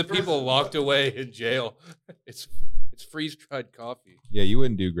 It's for the people locked away in jail. It's freeze dried coffee. Yeah, you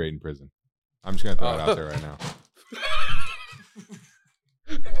wouldn't do great in prison. I'm just gonna throw it out there right now.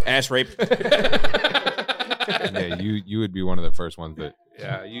 Ass rape. Yeah, you would be one of the first ones that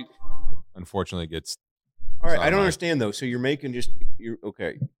Yeah, you. unfortunately gets All right, So I don't am I. understand though. So you're making you're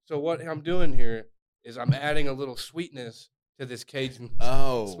okay. So what I'm doing here is I'm adding a little sweetness to this Cajun.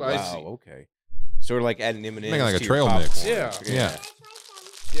 Oh, Spicy. wow, okay. Sort of like adding M&M's Making like a to trail your mix. popcorn. Yeah. Yeah.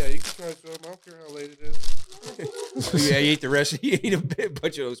 Yeah, you can try some. I don't care how late it is. Yeah, you ate the rest. You ate a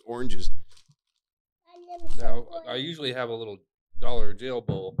bunch of those oranges. Now, I usually have a little dollar jail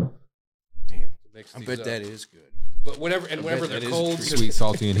bowl Damn, to mix I these bet up. that is good. But whenever bet they're that is cold, true. 'cause- Sweet,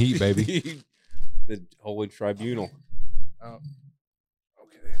 salty, and heat, baby. The Holy Tribunal. Oh,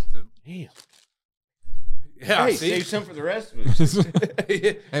 okay. Damn. Yeah, Hey, see? save some for the rest of us.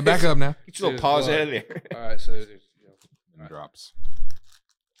 Hey, back up now. Get your little paws out of there. All right, so there's, And drops.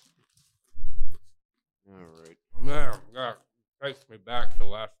 All right. man, that takes me back to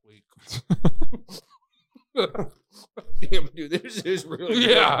last week. Damn, dude, this is really good.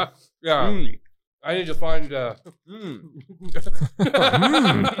 Yeah, yeah. Mm. I need to find. Mm.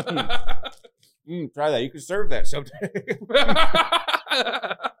 Try that. You can serve that sometime.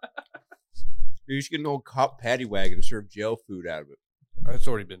 You should get an old cop paddy wagon and serve jail food out of it. That's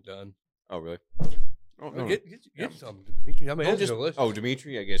already been done. Oh, really? Oh, no. Get some, Dimitri. I mean, Oh, it's just- delicious. oh,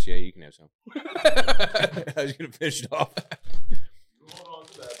 Dimitri, I guess, yeah, you can have some. I was going to finish it off.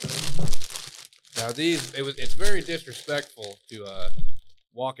 Now it's very disrespectful to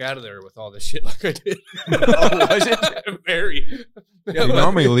walk out of there with all this shit like I did. Oh, was it? Very. You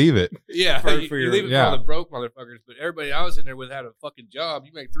normally leave it. Yeah, For you your- leave it yeah. for the broke motherfuckers, but everybody I was in there with had a fucking job.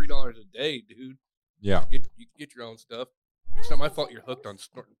 You make $3 a day, dude. Yeah. You get your own stuff. It's not my fault you're hooked on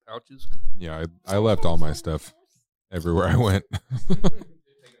snorting pouches. Yeah, I left all my stuff everywhere I went.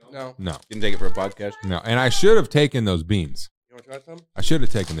 No. No, Didn't take it for a podcast. no. And I should have taken those beans. You want to try some? I should have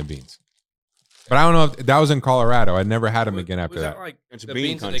taken the beans. But I don't know if that was in Colorado. I never had them again after Was that. like It's the bean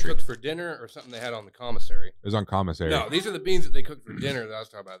beans that country. they cooked for dinner or something they had on the commissary? It was on commissary. No, these are the beans that they cooked for dinner that I was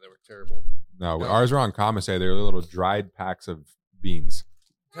talking about. They were terrible. No, ours were on commissary. They were little dried packs of beans.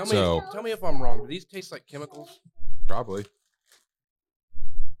 Tell me if I'm wrong. Do these taste like chemicals? Probably.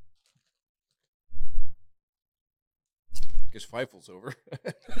 Guess Feifel's over.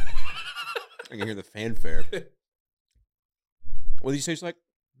 I can hear the fanfare. What do these taste like?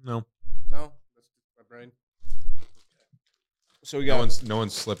 No. No, that's just my brain. So we got No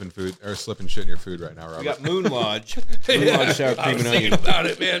one's slipping food or slipping shit in your food right now, we Robert. got Moon Lodge. Moon Lodge sour I cream was and thinking onion. about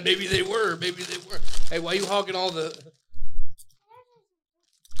it, man. Maybe they were. Maybe they were. Hey, why you hogging all the?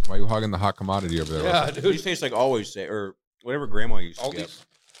 Why are you hogging the hot commodity over there? Yeah, Robert? dude. These taste like Always Say, or whatever Grandma used to All get. these,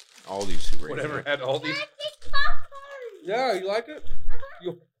 All these. whatever had all these. Yeah, you like it?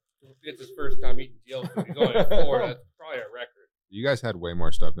 It's his first time eating jail food. He's only at 4. That's probably a record. You guys had way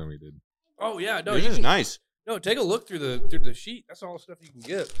more stuff than we did. Oh yeah, no, This you is can, nice. no. Take a look through the sheet. That's all the stuff you can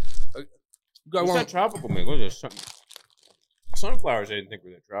get. You got What's one. that tropical milk? What is this? Sunflowers, I didn't think were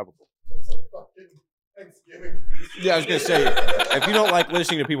that tropical. Yeah, I was gonna say, if you don't like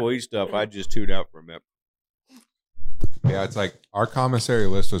listening to people eat stuff, I'd just tune out for a minute. Yeah, it's like our commissary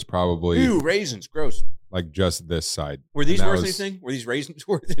list was probably Ew, raisins, gross. like just this side. Were these And that worth was- anything? Were these raisins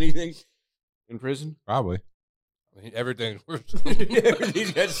worth anything in prison? Probably. I mean, everything's worth.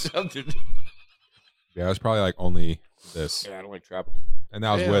 These got something. Yeah, it was probably like only this. Yeah, I don't like tropical. And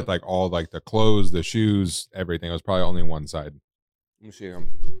that was Yeah. with like all like the clothes, the shoes, everything. It was probably only one side. Let me see.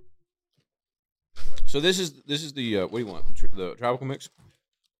 So this is the what do you want? The tropical mix?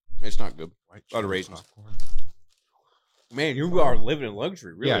 It's not good. A lot of raisins. Man, you are living in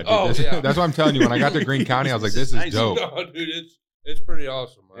luxury, really. Yeah, dude, Oh, this- yeah. that's what I'm telling you. When I got to Greene County, I was like, this is Nice. dope. No, dude, it's pretty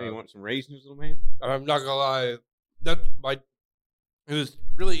awesome. Hey, you want some raisins, little man? I'm not gonna lie. It was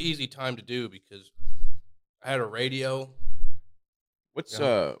really easy time to do because I had a radio.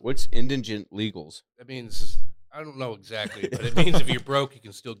 What's indigent legals? That means I don't know exactly, but it means if you're broke, you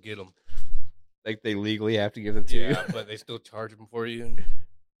can still get them. Like they legally have to give them to you? Yeah, but they still charge them for you.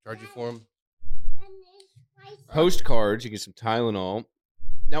 Charge you for them. Postcards, you get some Tylenol.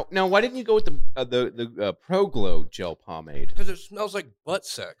 Now, why didn't you go with the Pro Glow gel pomade? Because it smells like butt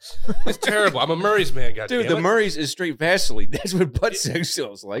sex. It's terrible. I'm a Murray's man, Dude, goddamn the it. Murray's is straight Vaseline. That's what butt sex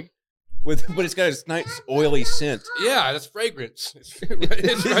smells like. But it's got a nice oily scent. Yeah, that's fragrance. It's right there.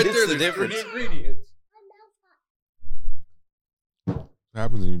 It's the There's difference. the ingredients. What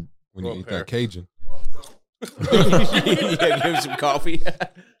happens when you Well, eat fair. that Cajun? Yeah, give him some coffee.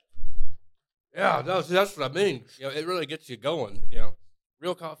 Yeah, no, see, that's what I mean. You know, it really gets you going. You know,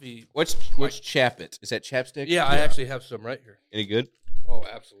 real coffee. What's Chap It? Is that chapstick? Yeah, I actually have some right here. Any good? Oh,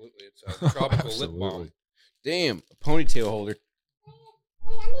 absolutely. It's a tropical lip balm. Absolutely. Damn, a ponytail holder.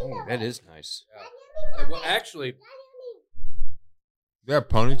 Oh, that is nice. Yeah. Well, actually, They have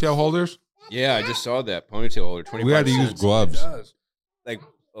ponytail holders? Yeah, I just saw that ponytail holder. 25 We had to use cents. it gloves. does.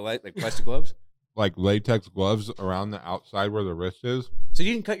 like plastic gloves. like latex gloves around the outside where the wrist is. So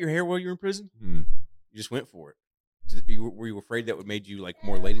you didn't cut your hair while you were in prison? Mm. You just went for it. Were you afraid that would made you like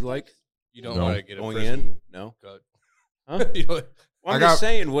more ladylike You don't No. want to get a going prison in? No. cut. Huh? You know, Well, I'm I just got-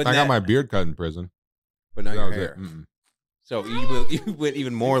 saying. I got my beard cut in prison. but not That your was hair. it. Mm-mm. So you went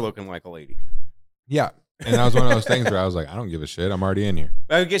even more looking like a lady. Yeah. And that was one of those things where I was like, I don't give a shit. I'm already in here.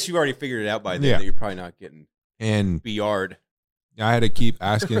 But I guess you already figured it out by then Yeah. that you're probably not getting And BR'd. I had to keep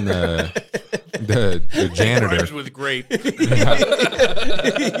asking the janitor. Rhymes with grape.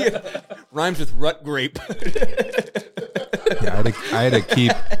 Rhymes with rut grape. Yeah, I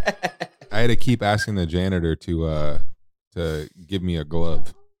had to keep asking the janitor to give me a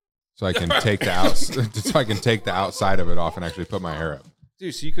glove so I can take the outside of it off and actually put my hair up.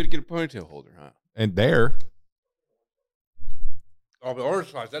 Dude, so you could get a ponytail holder, huh? And there, Oh, the orange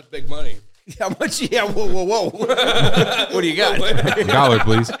slice, that's big money. How much? Yeah, whoa. What do you got? $1,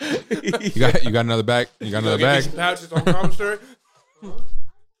 please. You got another bag? You got another Get me bag? some pouches on commissary.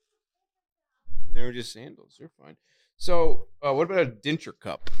 They were just sandals. They're fine. So, what about a denture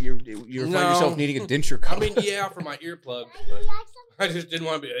cup? You find yourself needing a denture cup? I mean, yeah, for my earplugs, but I just didn't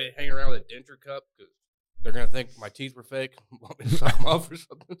want to be hanging around with a denture cup because they're gonna think my teeth were fake. Want me to suck them off or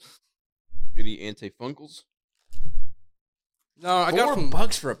something? Any antifuncals? No, I got some.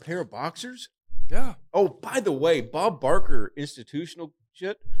 $4 for a pair of boxers? Yeah, Oh, by the way, Bob Barker institutional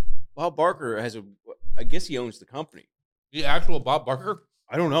shit. Bob Barker I guess he owns the company. the actual Bob Barker.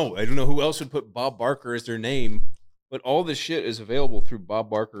 I don't know who else would put Bob Barker as their name, but all this shit is available through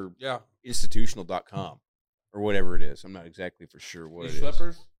bobbarkerinstitutional.com or whatever it is. I'm not exactly for sure what These it is.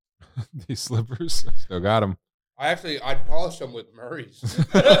 slippers. These slippers. Still got them. I'd polish them with Murray's.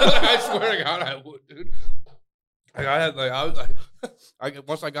 I swear to God, I would, dude. Like I was like,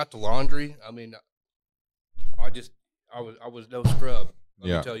 once I got to laundry, I mean, I was no scrub. Let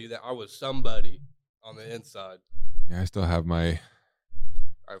Yeah. me tell you that I was somebody on the inside. Yeah, I still have my.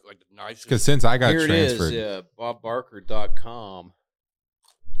 I was like the nicest. Because since I got Here transferred, it is, bobbarker.com.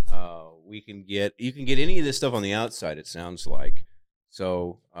 You can get any of this stuff on the outside, it sounds like.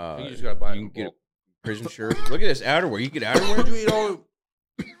 So you just gotta buy you can get a prison shirt. Look at this outerwear. You get outerwear? You eat all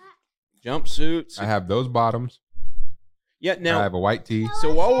Jumpsuits. I have those bottoms. Yeah, I now have a white tee.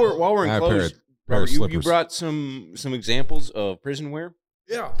 so while we're I in have a pair clothes, of Robert, you slippers. brought some examples of prison wear.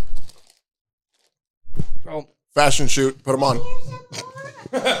 Yeah. So, Fashion shoot. Put them on.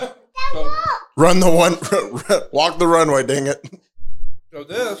 so, Run the one. Walk the runway. Dang it. so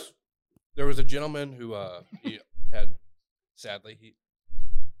there was a gentleman who he had, sadly,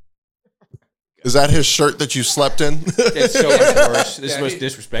 Is that his shirt that you slept in? That's so much worse. This is Yeah, the most he-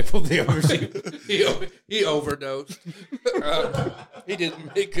 disrespectful thing I've ever seen. he overdosed. He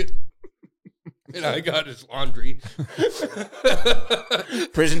didn't make it. And I got his laundry.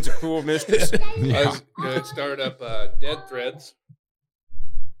 Prison's a cruel mistress. I Yeah. was gonna start up Dead Threads.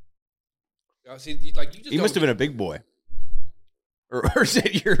 See, like you just He must have don't- been a big boy. Or is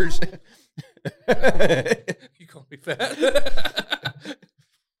it yours? You call me fat.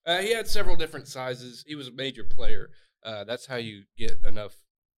 He had several different sizes. He was a major player. That's how you get enough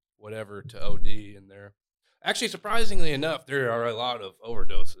whatever to OD in there. Actually, surprisingly enough, there are a lot of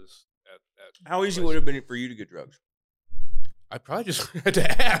overdoses. How easy would it have been for you to get drugs? I probably just had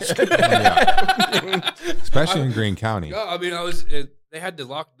to ask. Especially in Greene County. No, I mean, they had to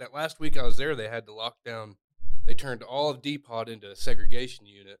lock that last week I was there. They had to lock down. They turned all of Depot into a segregation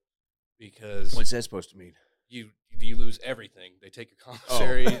unit because What's that supposed to mean? you lose everything. They take your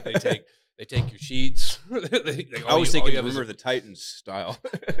commissary. They take your sheets. I was thinking, remember the Titans style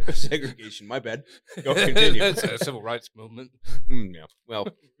segregation. My bad. Go continue. That's a civil rights movement. Yeah. Well,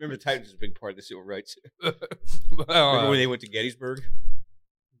 remember the Titans was a big part of the civil rights. Remember when they went to Gettysburg?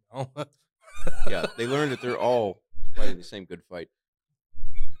 no. Yeah, they learned that they're all fighting the same good fight.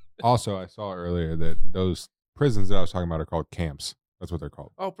 Also, I saw earlier that those prisons that I was talking about are called camps. That's what they're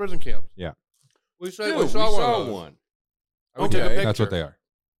called. Oh, prison camps. Yeah. We Dude, we saw one. We took a Okay. picture. That's what they are.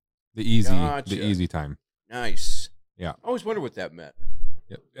 The easy, Gotcha. the easy time. Nice. Yeah. I always wondered what that meant.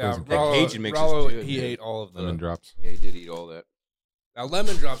 Yep. Yeah, Prison camp. Rollo, Cajun mixes Rollo, too, he dude. ate all of Lemon the. drops. Yeah, he did eat all that. Now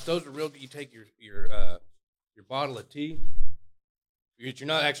lemon drops, those are real. You take your bottle of tea. You're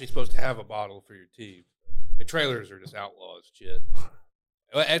not actually supposed to have a bottle for your tea. The trailers are just outlaws, shit.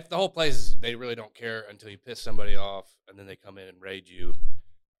 At the whole place, they really don't care until you piss somebody off, and then they come in and raid you.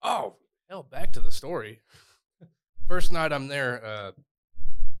 Oh hell! Back to the story. First night I'm there.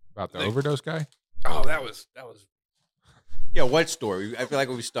 About the They- overdose guy? Oh, that was. Yeah, what story? I feel like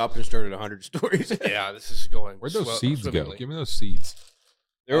we stopped and started 100 stories. Yeah, this is going. Where'd those swi- seeds go? swimmingly. Give me those seeds.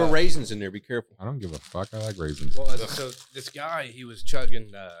 There were raisins in there. Be careful. I don't give a fuck. I like raisins. Well, so this guy, he was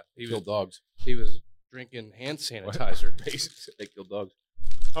chugging. Kill dogs. He was drinking hand sanitizer. Raisins. They kill dogs.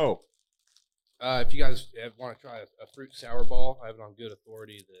 Oh. If you guys want to try a fruit sour ball, I have it on good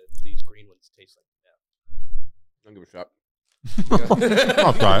authority that these green ones taste like that. I'll give it a shot.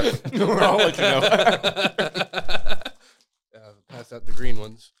 I'll try it. I'll let you know. Pass out the green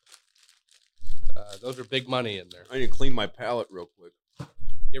ones. Those are big money in there. I need to clean my palate real quick.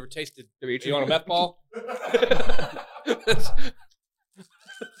 You ever tasted? You want a meth ball?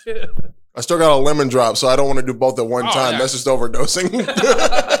 I still got a lemon drop, so I don't want to do both at one time. Yeah. That's just overdosing.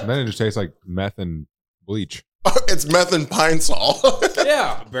 Then it just tastes like meth and bleach. It's meth and pine salt.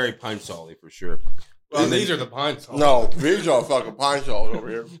 Yeah. Very pine salty for sure. Well, these are the pine salt. No, these are fucking pine salt over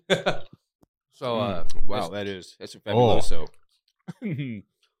here. So, wow, that's a fabuloso.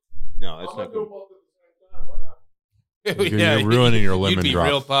 No, that's not good. You're ruining your lemon You'd be drop.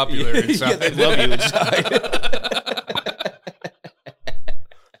 real popular inside. Yeah, they love you inside.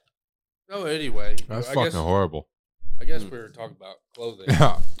 So anyway, That's I fucking guess, horrible. I guess we were talking about clothing.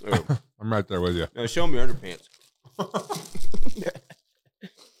 Yeah. Oh. I'm right there with you. No, show me your underpants.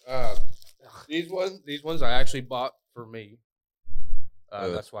 These ones I actually bought for me.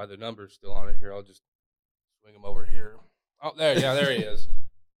 That's why the number's still on it here. I'll just swing them over here. Oh, there he is.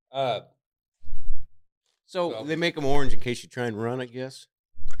 So they make them orange in case you try and run, I guess.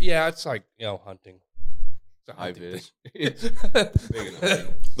 Yeah, it's like hunting. It's a High hunting vis. thing. It's big enough.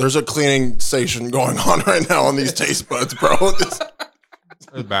 There's a cleaning station going on right now on these taste buds, bro.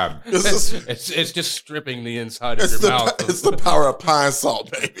 It's bad. This is, It's just stripping the inside of it's, your mouth. it's the power of pine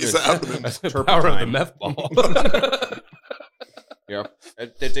salt, baby. It's happening. That's the power of the meth ball. Yeah,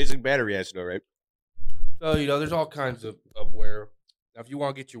 that tastes like battery acid, all right. So there's all kinds of wear. Now, if you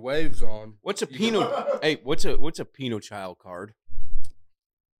want to get your waves on, What's a Pinot? Hey, what's a Pinot Child card?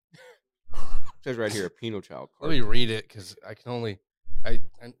 It says right here, a Pinot Child let card. me read it because I can only. It's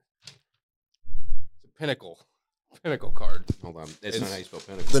a pinnacle card. Hold on, that's not how you spell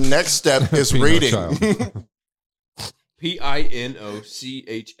pinnacle. The next step is Pinot reading. Child.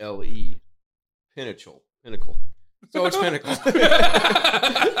 Pinochle. Pinnacle. So it's pinnacle.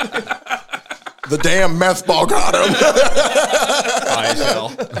 The damn meth ball got him. High as hell.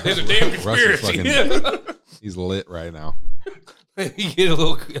 There's a damn Russ is conspiracy. He's lit right now. You get a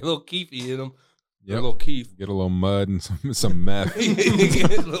little keefy in him. Yep. A little keef. Get a little mud and some meth.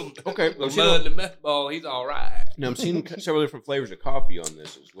 Okay, little mud in the meth ball. He's all right. Now I'm seeing several different flavors of coffee on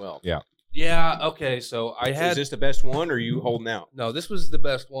this as well. Yeah. Yeah. Okay. So I had Is this the best one, or are you holding out? no. This was the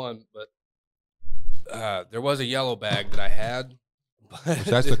best one, but there was a yellow bag that I had. But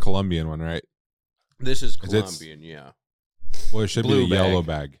That's the Colombian one, right? This is Is it- Colombian, yeah. Well, it should Blue be the bag. yellow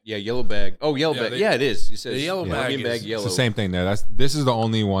bag. Yeah, yellow bag. Oh, yellow Yeah, bag. they- Yeah, it is. It says the yellow Colombian bag is- yellow. It's the same thing there. This is the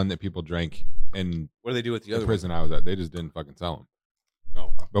only one that people drank in What do they do with the the other prison I was at. They just didn't fucking sell them. one?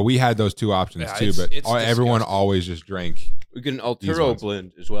 Oh, But we had those two options Yeah, too. it's- But it's everyone disgusting. always just drank. we get an These Alturo ones.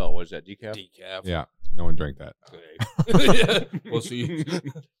 blend as well. What is that? Decaf? decaf. Yeah, no one drank that. We'll see. That's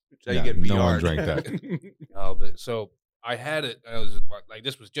how Yeah, you get no BR. one drank that. But so I had it. I was like,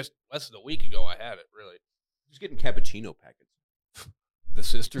 this was just less than a week ago. I had it. Really, Just getting cappuccino packets. the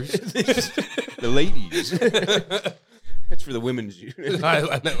sisters, The ladies. That's for the women's unit. I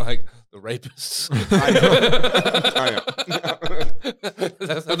meant like the rapists. I know.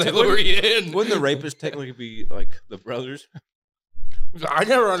 That's how they lure you in. Wouldn't the rapists technically be like the brothers? I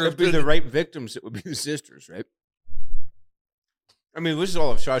never It'd be understood the rape victims. It would be the sisters, right? I mean, this is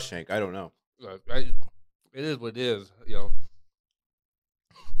all of Shawshank. I don't know. It is what it is.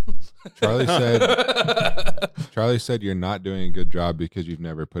 Charlie said you're not doing a good job because you've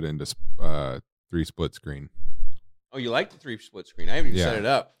never put into 3 split screen. Oh, you like the 3 split screen? I haven't even set Yeah. it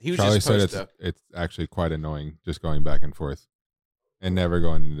up. He was Charlie just said supposed to. it's actually quite annoying just going back and forth and never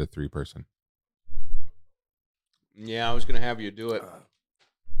going into 3-person. Yeah, I was gonna have you do it.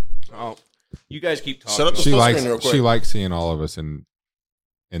 Oh, you guys keep talking. Set up the She split likes screen real quick. she likes seeing all of us in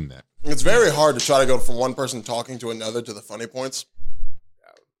that. It's very hard to try to go from one person talking to another to the funny points.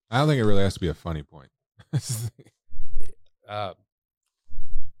 I don't think it really has to be a funny point.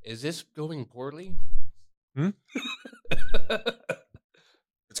 Is this going poorly? It's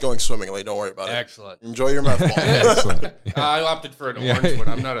going swimmingly. Don't worry about it. Excellent. Enjoy your meth ball. Excellent. Yeah. I opted for an Yeah. orange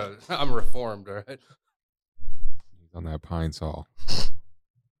one. I'm reformed, all right? He's on that pine saw.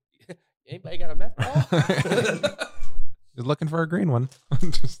 Anybody got a meth ball? Just looking for a green one.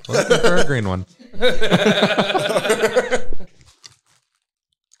 Just looking for a green one.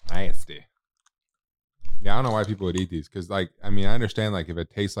 Nasty. Yeah, I don't know why people would eat these because, I understand, if it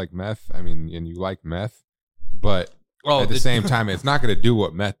tastes like meth, and you like meth, but at the same time, it's not going to do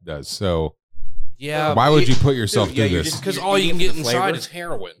what meth does. So yeah, why would you put yourself through you're this? just- because You're all you eating can for get the inside flavor? is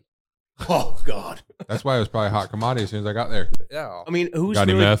heroin. Oh God. That's why it was probably a hot commodity as soon as I got there. Yeah. I mean, who's Got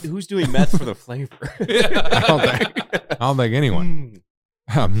any meth? who's doing meth for the flavor? I don't think anyone.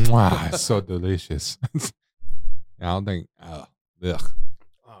 Mwah, it's so delicious. I don't think. Oh, ugh.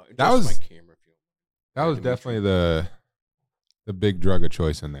 Oh, it That does was- my camera feel. That was Dimitri. definitely the big drug of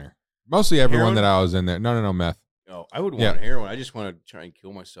choice in there. Mostly everyone Heroin? that I was in there. No, meth. No, I would want Yeah. heroin. I just want to try and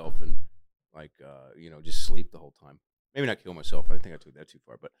kill myself and like just sleep the whole time. Maybe not kill myself. I think I took that too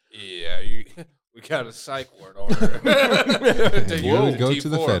far, but Yeah, we got a psych ward order. Take You you go to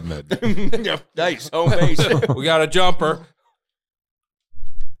the T4. Fed Med. yeah, nice home base. We got a jumper.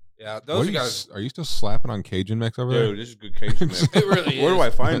 Yeah, What those are, guys. are you still slapping on Cajun mix over Dude, this is good Cajun mix. It really is. Where do I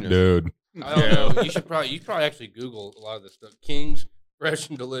find there? this? Dude. I don't know. You probably actually Google a lot of this stuff. King's Fresh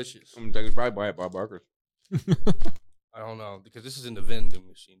and Delicious. I could probably buy it at Bob Barker's. I don't know because this is in the vending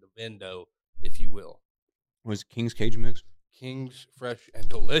machine, the vendo, if you will. Was it King's Cajun mix? King's Fresh and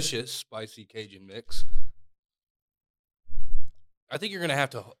Delicious Spicy Cajun Mix. I think you're gonna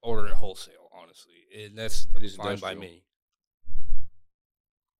have to order it wholesale, honestly, and that's It is fine by industrial. me.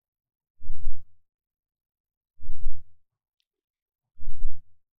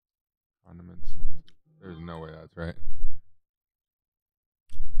 Condiments. There's no way that's right.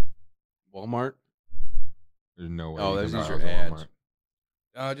 Walmart. There's no way. Oh, you those can are buy those at ads.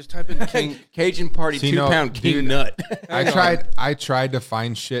 Walmart. Just type in King. Cajun Party See, 2 no, pound King dude, Nut. I Hang on. I tried to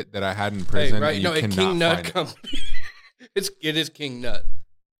find shit that I had in Hey, prison. right? And No, you a cannot King Nut find it. company. It is King Nut.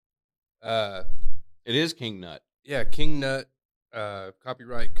 It is King Nut. Yeah, King Nut.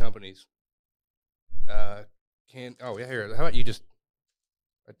 Copyright companies. Oh yeah, here. How about you just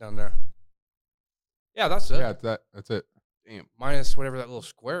right down there? Yeah, that's it. Yeah, that's it. Damn, Minus whatever that little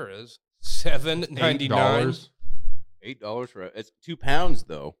square is. $7.99. $8. $8 for it's 2 pounds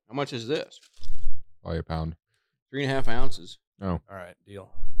though. How much is this? Probably a pound. 3.5 ounces. No, All right,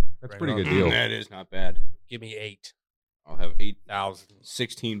 deal. that's a Bring pretty it good on. deal. That is not bad. Give me 8. I'll have 1,000.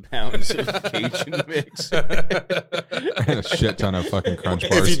 16 pounds of Cajun mix. And a shit ton of fucking crunch If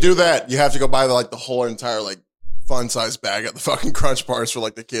bars. you do that, you have to go buy the whole entire fun size bag at the fucking Crunch Bars for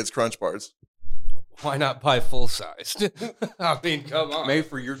the kids Crunch Bars. Why not buy full sized? I mean, come on. Made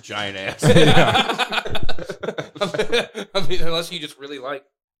for your giant ass. I mean, unless you just really like.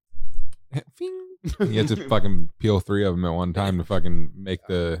 You have to fucking peel 3 of them at one time to fucking make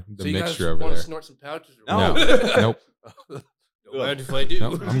the So you mixture guys over want there. to snort some pouches? Or No. what? Nope. Don't mind if I do.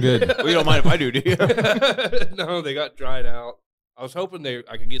 Nope, I'm good. Well, you don't mind if I do you? No, they got dried out. I was hoping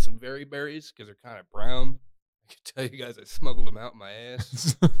I could get some very berries because they're kind of brown. I could tell you guys I smuggled them out my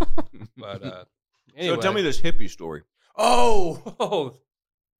ass. But anyway. So tell me this hippie story. Oh.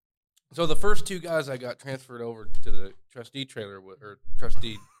 So the first 2 guys I got transferred over to the trustee trailer with, or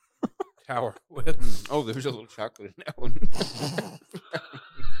trustee tower with. Oh, there's a little chocolate in that one.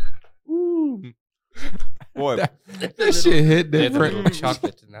 Ooh. Boy, That shit hit They had a different. little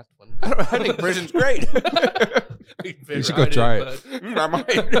chocolate in that one. I think prison's great. You should go try it. I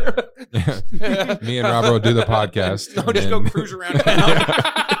might. Yeah. Me and Robert will do the podcast. No, and just go then- cruise around town.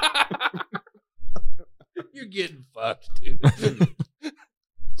 You're getting fucked, dude.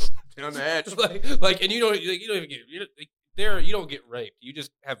 On the edge. And you don't even get you don't get raped. You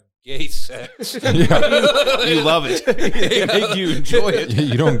just have gay sex. Yeah. You love it. They make you enjoy it.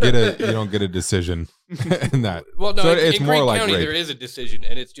 You don't get a decision in that. Well, no, So in, it's in more Greene like County rape. there is a decision,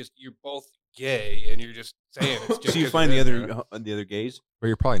 and it's just you're both gay, and you're just saying it's just. So you 'cause find you're the in other there. the other gays, But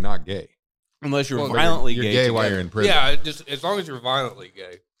you're probably not gay. unless you're Well, violently You're gay. gay while together. you're in prison. Yeah, just as long as you're violently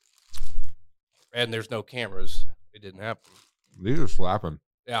gay, and there's no cameras, it didn't happen. These are slapping.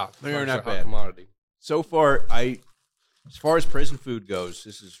 Yeah, They are it's not a hot bad. commodity. So far, as far as prison food goes,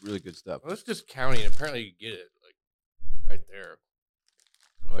 this is really good stuff. Well, it's just county, and apparently you get it right there.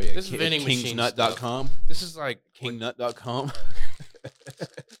 Oh yeah, This vending machine kingsnut.com. This is like Kingnut.com.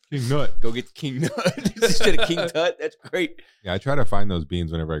 King Nut. Go get King Nut instead of King Tut. That's great. Yeah, I tried to find those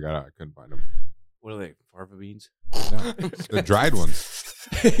beans whenever I got out. I couldn't find them. What are they? Farva beans? No, the dried ones.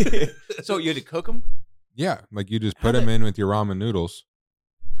 So you had to cook them? Yeah, like you just put them in with your ramen noodles,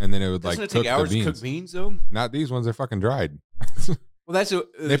 and then it would Doesn't like it take cook hours the to beans. cook beans though? Not these ones. They're fucking dried. Well, that's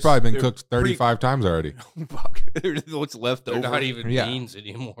They've probably been cooked 35 times already. Fuck, they're what's left they're over. not even Yeah. beans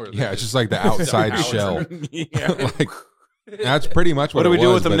anymore. Yeah, it's just like the outside outer. shell. Yeah. Like that's pretty much What what do we it do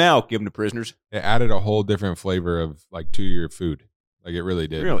was, with them but now? Give them to prisoners. It added a whole different flavor of to your food. Like it really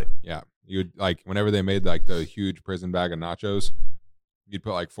did. Really? Yeah. You'd whenever they made the huge prison bag of nachos, you'd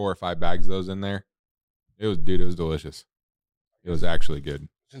put 4 or 5 bags of those in there. It was delicious. It was actually good.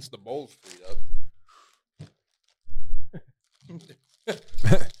 Since the bowl's freed up.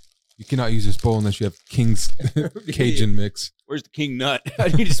 You cannot use this bowl unless you have King's Cajun mix. Where's the King Nut? I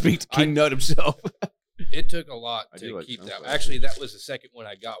need to speak to King Nut himself. It took a lot I do to like keep that. sunflower. Actually, that was the second one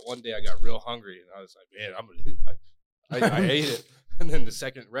I got. One day I got real hungry, and I was like, man, I ate it. And then the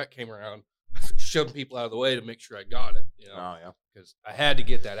second wreck came around, shoving people out of the way to make sure I got it, you know, Oh yeah. because I had to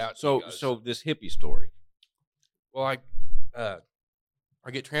get that out. to you So guys. this hippie story. Well, I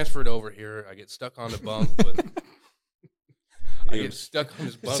get transferred over here. I get stuck on the bunk with. I get stuck on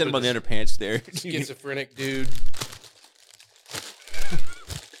this bunk. Set him with on the this underpants there. schizophrenic dude.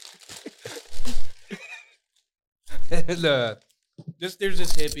 And there's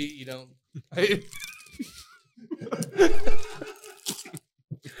this hippie, you know.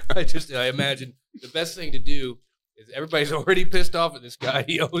 I imagine the best thing to do is everybody's already pissed off at this guy.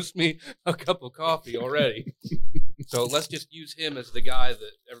 He owes me a cup of coffee already. So let's just use him as the guy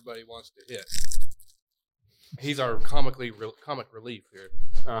that everybody wants to hit. He's our comic relief here.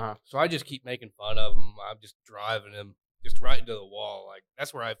 Uh-huh. So I just keep making fun of him. I'm just driving him just right into the wall. Like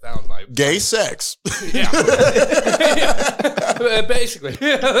that's where I found my Gay sex. Yeah. Yeah. Basically.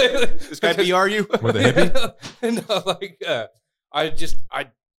 This guy PR you? With a hippie? No, like I was just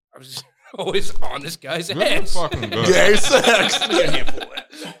always on this guy's head. That's fucking good. Gay sex.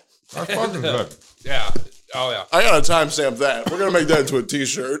 That's fucking good. Yeah. Oh yeah. I gotta timestamp that. We're gonna make that into a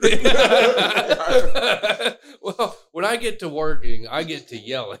T-shirt. Well, when I get to working, I get to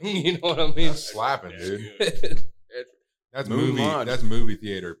yelling. You know what I mean? Slapping, dude. That's Move movie. on. That's movie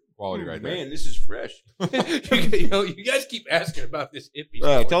theater quality right there. Man, this is fresh. You know, you guys keep asking about this hippie.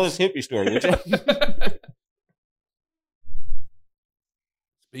 story. Tell us hippie story, would you?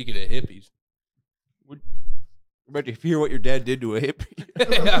 Speaking of hippies. About to hear what your dad did to a hippie.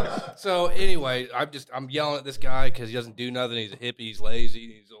 Yeah. So anyway, I'm yelling at this guy because he doesn't do nothing. He's a hippie. He's lazy.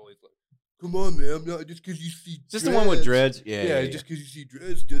 He's always like, "Come on, man! I'm not just because you see." Is this the one with dreads? Yeah. Just because you see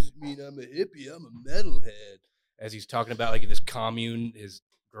dreads doesn't mean I'm a hippie. I'm a metalhead. As he's talking about like this commune his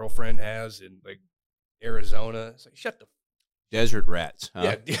girlfriend has in like Arizona. It's like shut the. Desert rats.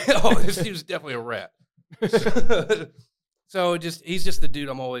 Huh? Yeah. Oh, this dude's definitely a rat. So he's just the dude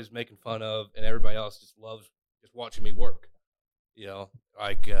I'm always making fun of, and everybody else just loves just watching me work. You know,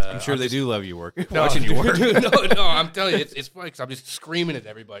 like I'm sure they do love you watching watching you work. No, I'm telling you, it's funny because I'm just screaming at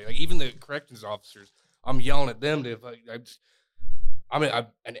everybody. Like even the corrections officers, I'm yelling at them to. I'm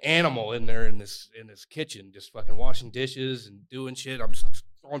an animal in there in this kitchen, just fucking washing dishes and doing shit. I'm just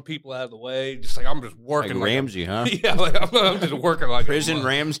throwing people out of the way, just like I'm just working Like Ramsey, huh? Yeah, like I'm just working like Prison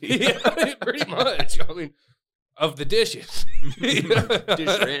Ramsey. Yeah, pretty much. I mean, of the dishes. Dish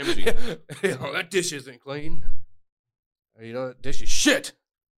Ramsey. You know, that dish isn't clean. You know, that dish is shit.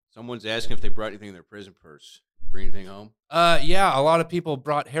 Someone's asking if they brought anything in their prison purse. You bring anything home? Yeah, a lot of people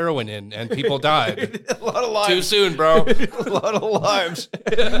brought heroin in, and people died. A lot of lives. Too soon, bro. A lot of lives.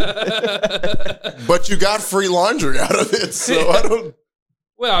 But you got free laundry out of it, so I don't.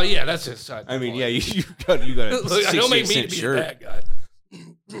 Well, yeah, that's his side. I mean, yeah, you got a Look, don't make me 68 to be shirt. the bad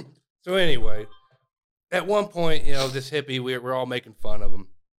guy. So anyway, at one point, you know, this hippie, we're all making fun of him.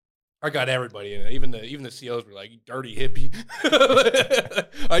 I got everybody in it. Even the COs were like, "You dirty hippie."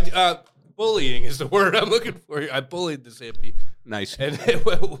 Bullying is the word I'm looking for. I bullied this hippie, Nice. and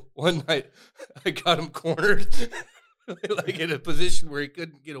one night I got him cornered, like in a position where he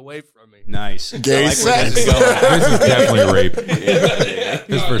couldn't get away from me. Nice. Gay I like where sex. this is going. This is definitely rape. Yeah.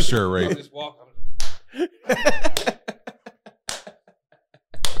 This is for sure I rape. just walk.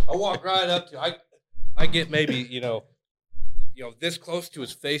 I walk right up to. I get maybe you know this close to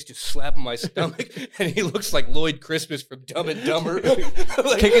his face, just slapping my stomach, and he looks like Lloyd Christmas from Dumb and Dumber.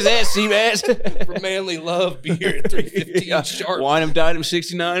 Like, Kick his ass, Seabass. for manly love, be here at 3:15 Yeah. sharp. Wine him, died him,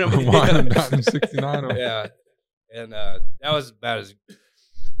 69. Wine him down in 69. Yeah, and that was about as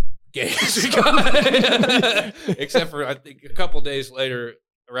gay as we got. Except for I think a couple days later,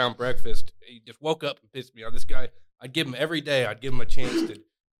 around breakfast, he just woke up and pissed me off. This guy, I'd give him every day. I'd give him a chance to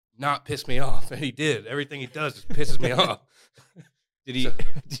not piss me off, and he did. Everything he does just pisses me off. Did he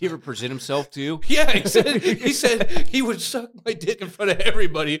ever present himself to you? Yeah, he said he would suck my dick in front of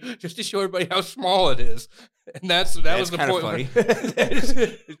everybody just to show everybody how small it is, and that was the kind of point.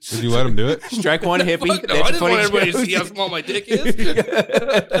 funny. Did you let him do it? Strike one hippie. Fuck no, That's I a didn't funny want everybody joke. to see how small my dick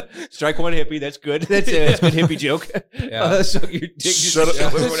is. Strike one hippie. That's good. That's a good hippie joke. Yeah. Suck your dick. Just Shut to show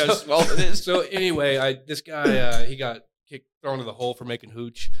up. everyone how small it is. So anyway, this guy he got thrown to the hole for making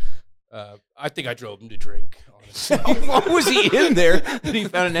hooch. I think I drove him to drink. Honestly. How long was he in there that he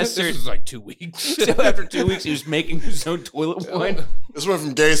found it necessary? This was like 2 weeks. So after 2 weeks, he was making his own toilet wine. This went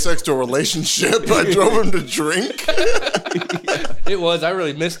from gay sex to a relationship. I drove him to drink. It was. I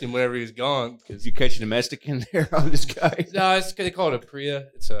really missed him whenever he was gone. Did you catch a domestic in there on this guy? No, they call it a PRIA.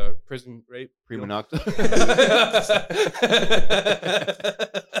 It's a prison rape. Prima nocta.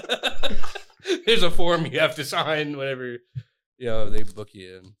 There's a form you have to sign whenever they book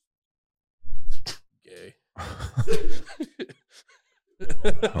you in. Gay.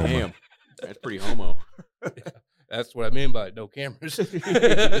 Damn, that's pretty homo. Yeah, that's what I mean by no cameras.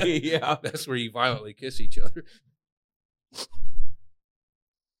 Yeah, that's where you violently kiss each other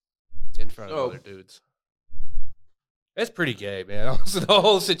in front of other dudes. That's pretty gay, man. Also, the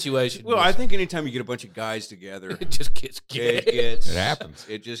whole situation. Well, I think anytime you get a bunch of guys together, it just gets gay. It happens.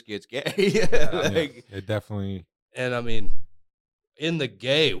 It just gets gay. It definitely. And I mean, in the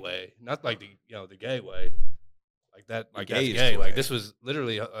gay way, not like the gay way, like that, like that's gay. Like this was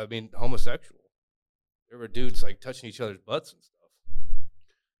literally, homosexual. There were dudes like touching each other's butts and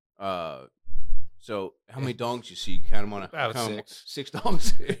stuff. So how many dongs you see? Count them on about 6. 6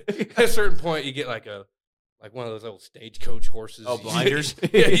 dongs. At a certain point, you get like one of those old stagecoach horses. Oh, blinders?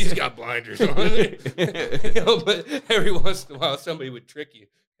 Yeah, he's got blinders on. But every once in a while, somebody would trick you.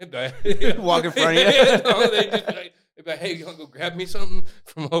 Walk in front of you. They just be like, hey, you want to go grab me something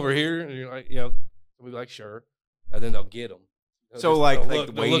from over here? And you're like, we'll be like, sure. And then they'll get them. So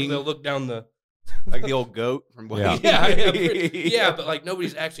They'll look down the... Like the old goat from Waiting. Yeah, but like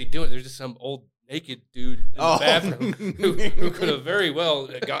nobody's actually doing it. There's just some old naked dude in the bathroom who could have very well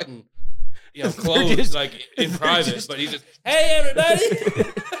gotten clothes just, like in private, but he's just, hey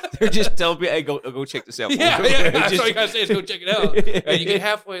everybody. They're just telling me, hey, go check this out. Yeah. That's all you gotta say is go check it out. And you get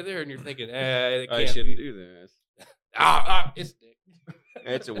halfway there and you're thinking, I shouldn't do this. It's dick.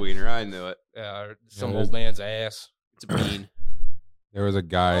 It's a wiener. I know it. Some old man's ass. It's a bean. There was a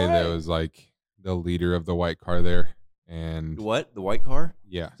guy that was like the leader of the white car there, and what? The white car?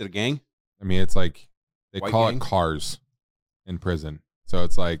 Yeah, is it a gang? I mean, it's like they White call gang? it cars in prison, so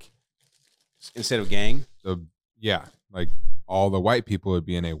it's like instead of gang. Yeah, like all the white people would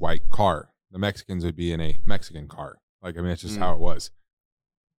be in a white car, the Mexicans would be in a Mexican car. Like, I mean, that's just how it was.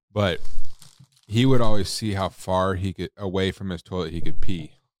 But he would always see how far he could away from his toilet he could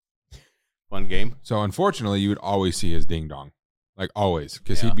pee. Fun game. So unfortunately, you would always see his ding dong. Like always,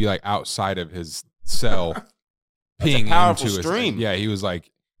 because he'd be like outside of his cell, peeing powerful into stream. Yeah, he was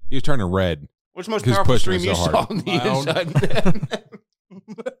turning red. What's the most His powerful push stream was you so saw hard. on the My own. inside?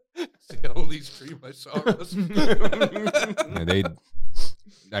 It's the only stream I saw.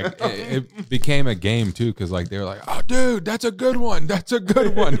 It became a game too, because like they were like, "Oh, dude, that's a good one. That's a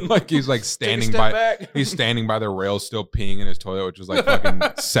good one." Like he's like standing he's standing by the rails, still peeing in his toilet, which was like fucking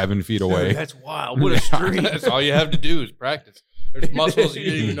 7 feet away. That's wild. What a stream. That's all you have to do is practice. There's muscles you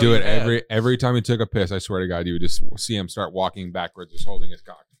didn't even know do you it had. every time he took a piss. I swear to God, you would just see him start walking backwards, just holding his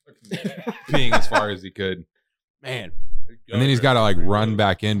cock, peeing as far as he could. Man. And then he's got to like run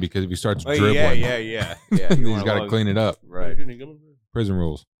back in because if he starts dribbling, yeah. he's got to clean it up. Right. Prison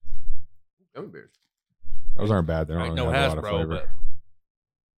rules. Gummy bears. Those aren't bad. They don't No really have a lot of Hasbro, flavor.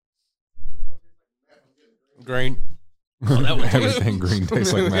 but green. Oh, that was Everything green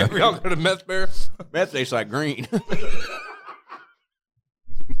tastes like meth. Y'all got a meth bear? Meth tastes like green.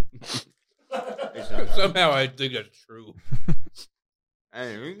 Somehow I think that's true.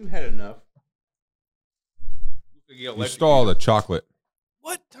 Hey, we had enough. You stole all the chocolate.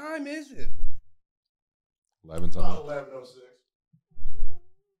 What time is it? 11 something. 11:06.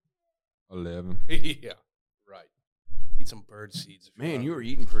 11. Yeah, right. Eat some bird seeds. Man, you were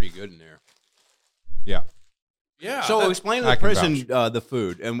eating pretty good in there. Yeah. Yeah. So explain to I the can prison the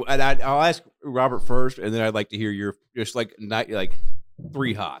food, and I'll ask Robert first, and then I'd like to hear your just like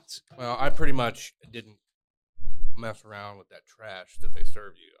 3 hots. Well, I pretty much didn't mess around with that trash that they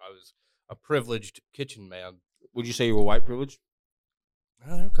serve you. I was a privileged kitchen man. Would you say you were white privileged?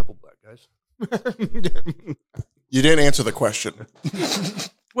 Well, there were a couple black guys. You didn't answer the question.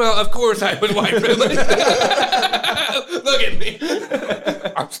 Well, of course I was white privileged. Look at me.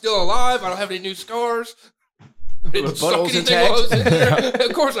 I'm still alive. I don't have any new scars. I didn't suck butthole's anything while I was in intact. there.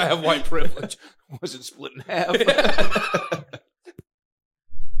 Of course I have white privilege. Wasn't split in half.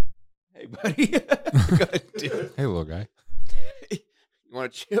 Hey, buddy. Go ahead, dude. Hey, little guy. You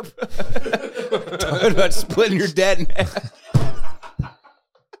want a chip? Talking about splitting your dad in half.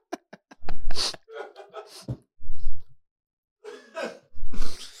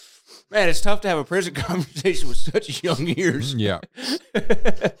 Man, it's tough to have a prison conversation with such young ears. Yeah.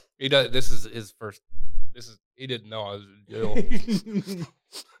 He does. This is his first. He didn't know I was in jail.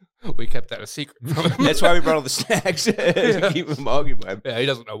 We kept that a secret from him. That's why we brought all the snacks to keep him occupied. Yeah, he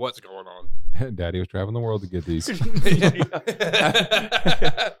doesn't know what's going on. Daddy was traveling the world to get these.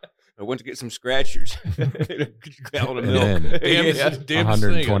 I went to get some scratchers. Gallon of And milk. then, Damn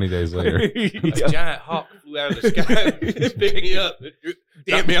 120 days later. A giant hawk flew out of the sky, picked me up,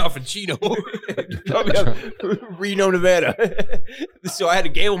 dropped me off in Chino. Reno, Nevada. So I had to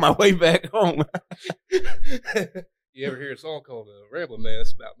gamble my way back home. You ever hear a song called Rambling Man?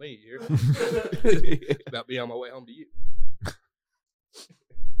 It's about me here. It's about me on my way home to you.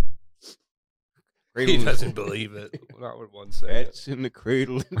 He doesn't believe it. Not what one said. That's in the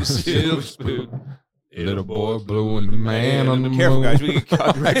cradle in the silver spoon. Little boy blue and the man on the moon. Careful, guys. We get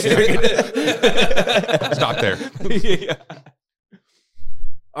copyrighted. Stop there. Yeah.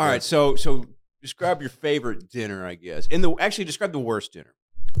 All right. So describe your favorite dinner, I guess. Actually, describe the worst dinner.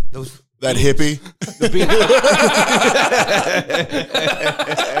 That hippie. The bean.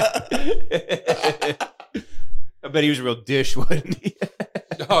 I bet he was a real dish, wasn't he?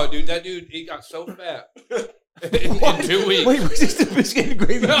 Oh, dude, that dude, he got so fat in 2 weeks. Wait, was this the biscuit and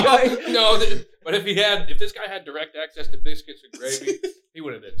gravy guy? No, but if this guy had direct access to biscuits and gravy, he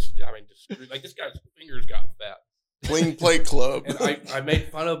would have been, just screwed. Like, this guy's fingers got fat. Clean Plate Club. And I made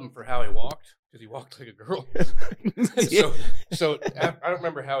fun of him for how he walked, because he walked like a girl. So I don't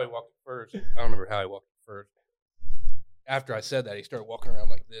remember how he walked first. After I said that, he started walking around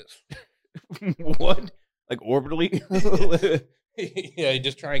like this. What? Like orbitally? Yeah, he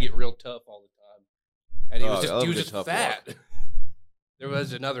just trying to get real tough all the time. And he was just fat. There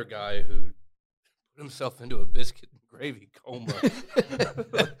was another guy who put himself into a biscuit and gravy coma.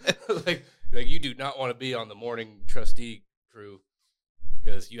 like you do not want to be on the morning trustee crew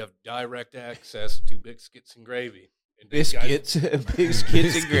because you have direct access to biscuits and gravy. And Biscuits and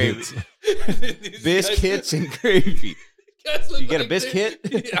gravy. Biscuits and gravy. You got a biscuit?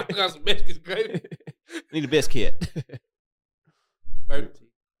 Yeah, I got some biscuits and gravy. Need a biscuit.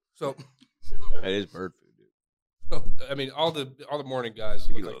 So that is bird food, dude. I mean, all the morning guys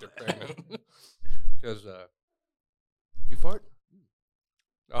look like they're pregnant because you fart.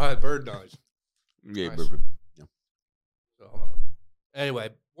 I had bird noise. Yeah, Nice. bird food. Yeah. So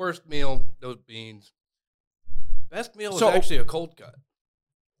anyway, worst meal, those beans. Best meal was actually a cold cut.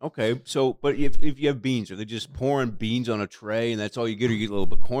 Okay, so but if you have beans, are they just pouring beans on a tray and that's all you get, or you get a little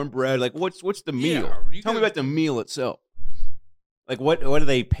bit of cornbread? Like what's the meal? Yeah, Tell me about the meal itself. Like what do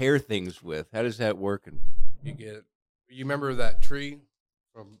they pair things with? How does that work? You remember that tree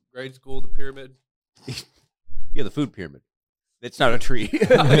from grade school, the pyramid? Yeah, the food pyramid. It's not a tree.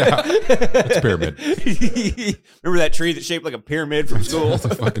 It's a pyramid. Remember that tree that's shaped like a pyramid from school? It's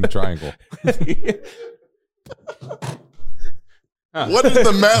a fucking triangle. Huh. What did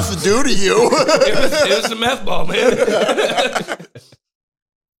the meth do to you? it was the meth ball, man.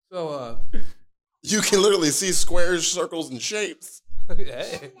 So, you can literally see squares, circles, and shapes.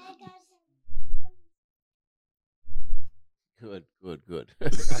 Hey. Good.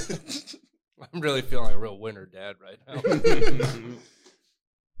 I'm really feeling like a real winner dad right now.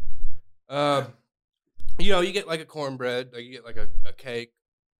 You get like a cornbread, like you get like a cake,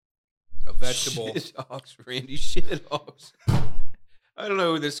 a vegetable. Shit hawks, Randy. Shit hawks. I don't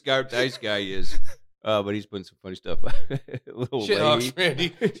know who this dice guy is, but he's putting some funny stuff. Little Shit lady. hawks,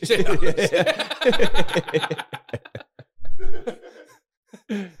 Randy. Shit hawks.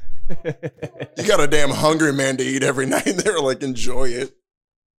 You got a damn hungry man to eat every night. They were like, enjoy it.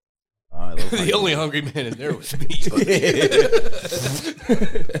 The only hungry man in there was me.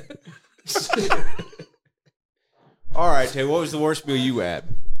 All right, Tay, what was the worst meal you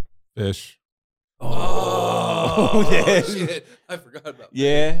had? Fish. Oh, shit. I forgot about that.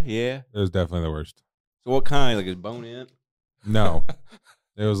 Yeah. It was definitely the worst. So what kind? Like a bone in? No.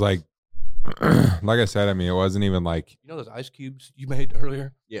 It was like I said, I mean, it wasn't even like. You know those ice cubes you made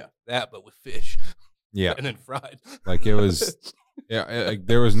earlier? Yeah. That, but with fish. Yeah. And then fried. Like it was, like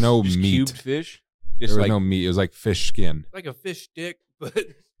there was no Just meat. cubed fish? There was no meat. It was like fish skin. Like a fish stick, but.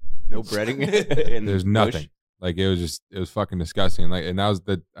 No breading? And There's nothing. Like it was fucking disgusting. Like, and that was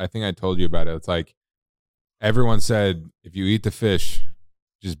I think I told you about it. It's like everyone said, if you eat the fish,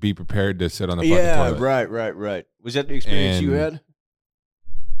 just be prepared to sit on the fucking toilet. Right. Was that the experience you had?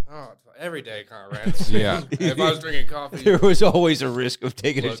 Oh, every day kind of rants. Yeah. If I was drinking coffee. There was always a risk of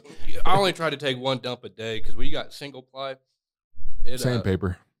taking Look, I only try to take one dump a day because when you got single ply,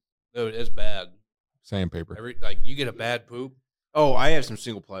 Sandpaper. Dude, it's bad. Sandpaper. You get a bad poop. Oh, I have some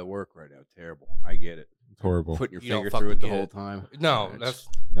single ply work right now. Terrible. I get it. It's horrible. Putting your You don't finger through it the fucking whole get time. No, that's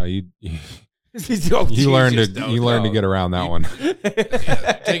No, you You learn to get around that one.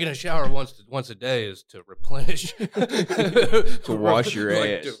 Yeah, taking a shower once a day is to replenish, to wash your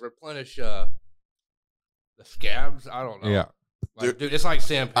ass, to replenish the scabs. I don't know. Yeah. Like, dude, it's like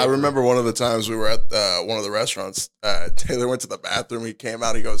sandpaper. I remember one of the times we were at one of the restaurants. Taylor went to the bathroom. He came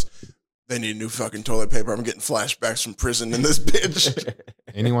out. He goes, "They need new fucking toilet paper. I'm getting flashbacks from prison in this bitch."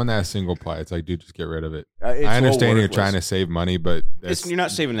 Anyone that has single ply, it's like, dude, just get rid of it. It's I understand all you're worthless. trying to save money, but You're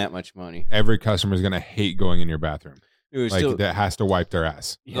not saving that much money. every customer is gonna hate going in your bathroom. It was Like still, that has to wipe their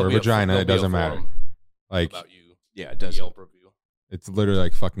ass There'll or be a- vagina. there'll It be a doesn't matter. forum Like about you. yeah, it does. Yelp review. it's literally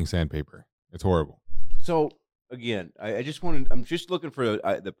like fucking sandpaper. It's horrible. So again, I'm just looking for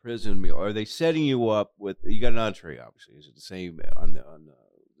the prison meal. Are they setting you up with? You got an entree, obviously. Is it the same on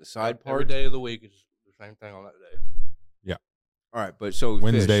the side Every part? day of the week is the same thing on that day. All right, but so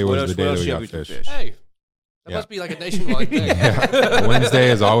Wednesday fish. was What else- the day what that else we you got have with your fish. Hey, that Yeah. must be like a nationwide thing. Yeah. Wednesday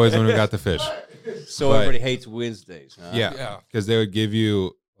is always when we got the fish. So But- everybody hates Wednesdays. Huh? Yeah, Yeah. because they would give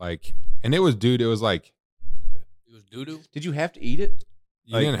you like, and it was like It was doo doo. Did you have to eat it,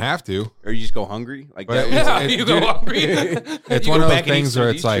 you Like- didn't have to. or you just go hungry? Like But that it's- was- it's- You go dude, hungry. It's You one go of those back and eat things some where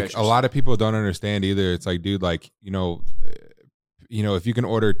of it's these like treasures. a lot of people don't understand either. It's like, dude, like if you can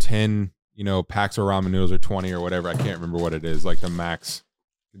order 10, packs of ramen noodles or 20 or whatever. I can't remember what it is. Like the max.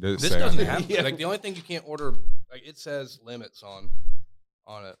 This say on doesn't there. have Yeah. like the only thing you can't order. Like it says limits on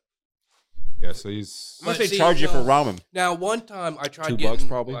it. Yeah, so he's Unless But they see, charge you for no. ramen. Now, one time I tried $2 getting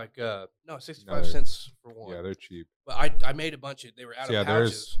probably? like no 65 No, they're- cents for one. yeah, they're cheap. But I made a bunch of. They were out So yeah, of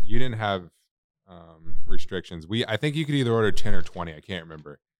pouches. you didn't have restrictions. I think you could either order 10 or 20. I can't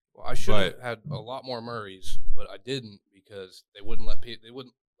remember. Well, I should have but- had a lot more Murrays, but I didn't because they wouldn't let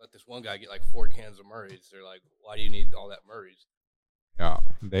this one guy get like 4 cans of Murrays. They're like, why do you need all that Murrays? Yeah,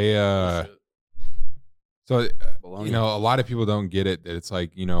 they Bullshit. so Bologna. a lot of people don't get it. That it's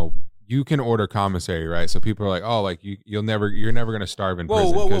like you can order commissary, right? So people are like, oh, like you're never gonna starve in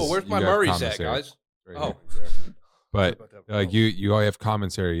prison. Whoa! 'cause Where's you my got Murrays at, commissary. guys? Right Oh, here. But Sorry about that. like you all have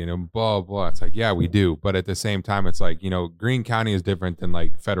commissary, blah blah. It's like, yeah, we do, but at the same time, it's like Greene County is different than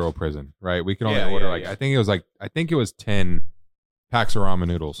like federal prison, right? We can only Yeah, order yeah, like yeah. I think it was 10 packs of ramen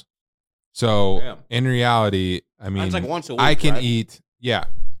noodles. So Damn. in reality, I mean, That's like once a week. I can right? eat, yeah.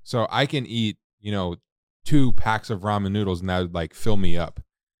 So I can eat, 2 packs of ramen noodles, and that would like fill me up.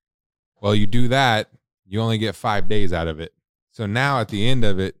 Well, you do that, you only get 5 days out of it. So now at the end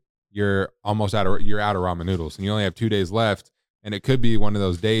of it, you're almost out of ramen noodles, and you only have 2 days left. And it could be one of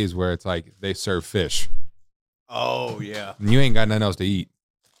those days where it's like they serve fish, Oh yeah. and you ain't got nothing else to eat,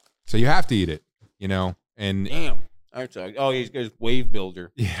 so you have to eat it, And Damn. That's he's got his wave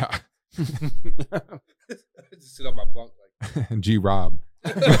builder. yeah, Just sit on my bunk like. G Rob,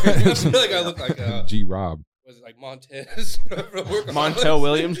 I feel like I look like G Rob. was it like Montez from Work Montel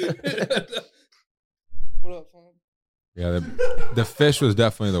Williams? What up, son? Yeah, the fish was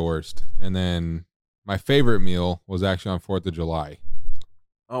definitely the worst. And then my favorite meal was actually on 4th of July.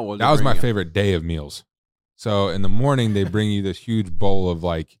 Oh, well, That was my favorite day of meals. So in the morning, they bring you this huge bowl of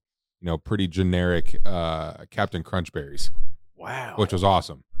like, pretty generic Captain Crunch berries, Wow. which was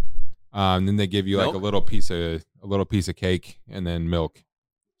awesome. And then they give you like Milk? a little piece of cake and then milk.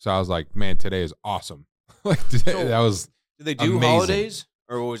 So I was like, man, today is awesome. Like today, So- that was Did they do amazing. holidays,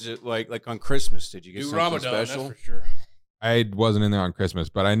 or was it like on Christmas? Did you get Do something Ramadan, special? that's for sure. I wasn't in there on Christmas,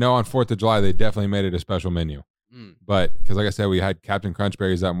 but I know on 4th of July they definitely made it a special menu. Mm. But because, like I said, we had Captain Crunch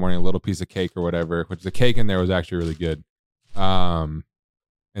berries that morning, a little piece of cake or whatever, which the cake in there was actually really good.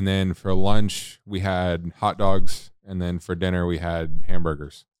 And then for lunch we had hot dogs, and then for dinner we had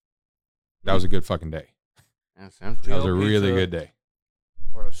hamburgers. That was a good fucking day. That sounds That was good. a really pizza. good day.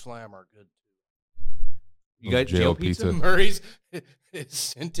 Or a slam are good. You got jail pizza? Murray's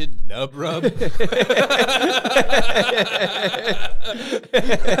scented nub rub.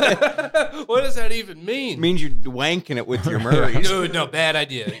 What does that even mean? Means you're wanking it with your Murray's. Dude, no, bad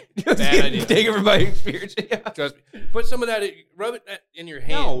idea. Bad idea. Take it from my experience. Trust me. Put some of that, rub it in your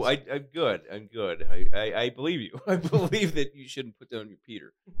hands. No, I'm good. I'm good. I believe you. I believe that you shouldn't put that on your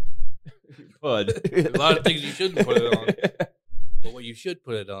Peter. Your Bud. A lot of things you shouldn't put it on. But what you should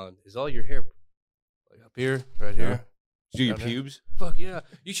put it on is all your hair. Like up here, right here. Do your Down there. pubes? Fuck yeah.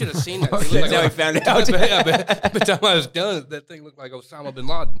 You should have seen that. Fuck Thing yeah. looked That's how he found out. Yeah, but by the time I was done, that thing looked like Osama bin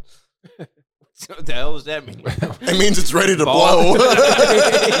Laden. So what the hell does that mean? It means it's ready to Ball. blow.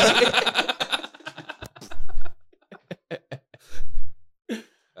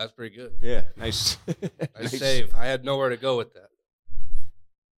 That's pretty good. Yeah, nice. Nice save. I had nowhere to go with that.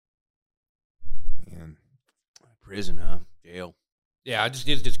 Man. Prison, huh? Jail. Yeah, I just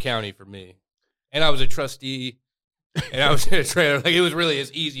did this county for me. And I was a trustee. And I was in a trailer. Like, it was really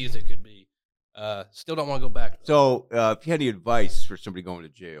as easy as it could be. Still don't want to go back. So, if you had any advice for somebody going to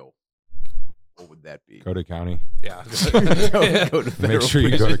jail, what would that be? Go to county. Yeah. Go to Make sure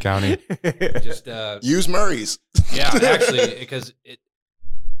you go to county. Just Use Murray's. yeah, actually, because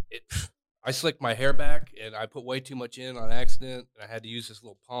I slicked my hair back and I put way too much in on accident, and I had to use this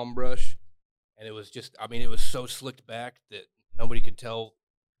little palm brush, and it was just, I mean, it was so slicked back that nobody could tell.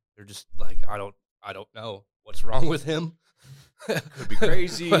 They're just like, I don't know what's wrong with him. Could be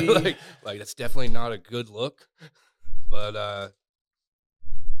crazy. like that's definitely not a good look. But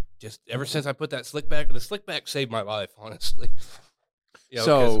just ever since I put that slick back, the slick back saved my life, honestly. You know,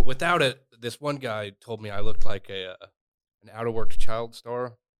 'cause So- without it, this one guy told me I looked like an out of work child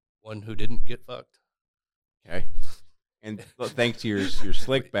star, one who didn't get fucked. Okay. And thanks to your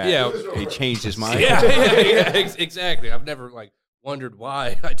slick back, Yeah. he changed his mind. Yeah, exactly. I've never wondered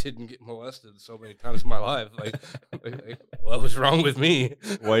why I didn't get molested so many times in my life. Like, what was wrong with me?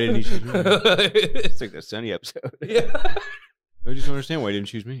 Why didn't he choose me? It's like the Sunny episode. Yeah. I just don't understand why he didn't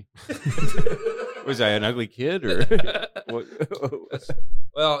choose me. Was I an ugly kid or what?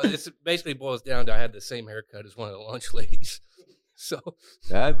 Well, it basically boils down to I had the same haircut as one of the lunch ladies. So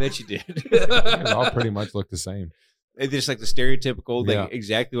I bet you did. They all pretty much look the same. It's just like the stereotypical, like Yeah.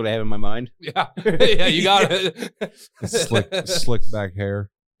 exactly what I have in my mind. yeah, yeah, you got it. Slick back hair.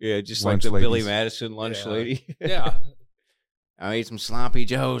 Yeah, just Lunch like the Billy ladies. Madison lunch Yeah. lady. Yeah. I made some sloppy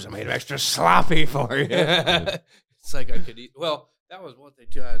joes. I made them extra sloppy for you. It's like I could eat. Well, that was one thing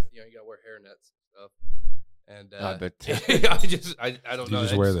too. You got to wear hairnets and stuff. And I don't You know.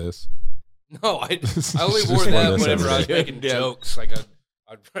 just wear this. No, I Just only wear wore that this whenever I was every day. making Yeah. jokes. Like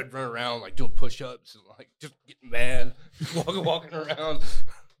I'd run around like doing push-ups and like just getting mad, walking around.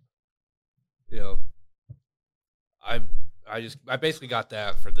 You know, I basically got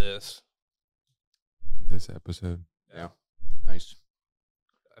that for this. This episode. Nice.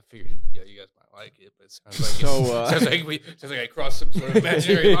 I figured, yeah, you guys might like it, but it sounds like So, sounds like I crossed some sort of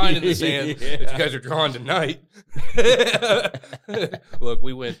imaginary line in the sand that you guys are drawing tonight. Look,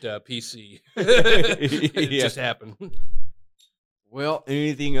 we went PC. It Yeah. just happened. Well,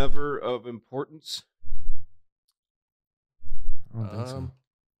 anything ever of importance? I don't think so.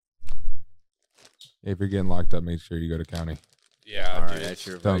 If you're getting locked up, make sure you go to county. Yeah, All right, dude. that's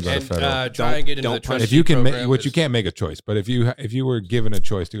your Don't advice. go to And federal. try and get into Don't the punch- trustee If you can, program, which you 'cause- can't make a choice, but if you were given a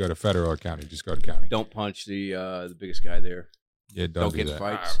choice to go to federal or county, just go to county. Don't punch the biggest guy there. Yeah, Don't do get that.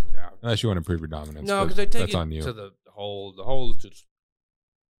 fights. No, Unless you want to prove your dominance. no, but because they take that's it on you. to the hole. The hole is just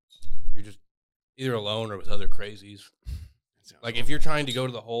you're just either alone or with other crazies. Like if you're trying to go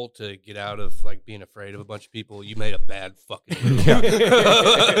to the hole to get out of like being afraid of a bunch of people, you made a bad fucking move.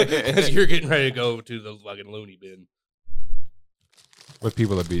 Because you're getting ready to go to the fucking loony bin. With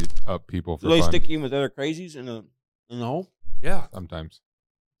people that beat up people for Do they fun. stick you in with other crazies in the hole? Yeah. Sometimes.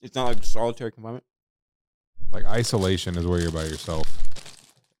 It's not like solitary confinement. Like isolation is where you're by yourself.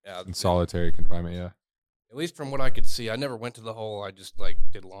 Yeah. In solitary confinement, yeah. At least from what I could see, I never went to the hole. I just like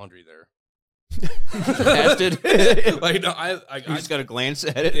did laundry there. Tested. Like no, I You just got to glance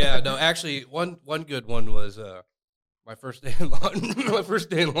at it. yeah, no, actually, one good one was my first day in laundry. My first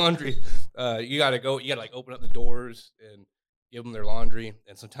day in laundry. You gotta like open up the doors and give them their laundry,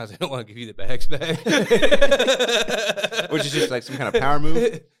 and sometimes they don't want to give you the bags back, Which is just like some kind of power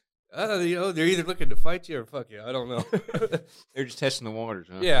move. They're either looking to fight you or fuck you. I don't know. They're just testing the waters,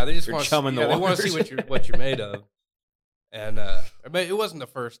 huh? Yeah, they just They're want chumming the they want to see waters. what you're made of. And it wasn't the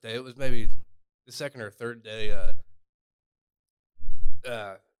first day. It was maybe the second or third day.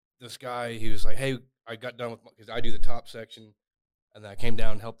 This guy, he was like, "Hey, I got done with because I do the top section, and then I came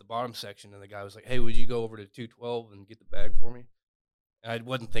down and helped the bottom section." And the guy was like, "Hey, would you go over to 212 and get the bag for me?" And I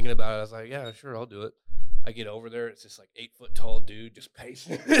wasn't thinking about it. I was like, "Yeah, sure, I'll do it." I get over there. It's this like 8 foot tall dude just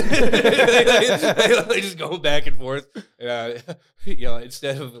pacing. They just go back and forth.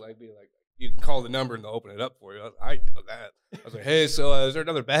 Instead of like being like, you can call the number and they'll open it up for you. I do that. I was like, "Hey, so is there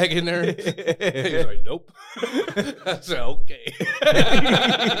another bag in there?" He's like, "Nope." I said, "Okay."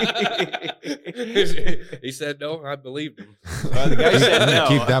 He said, "No." I believed him. The guy said no.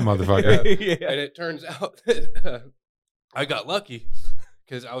 Keep that motherfucker. And it turns out that I got lucky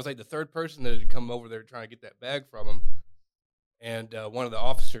because I was like the third person that had come over there trying to get that bag from him. And one of the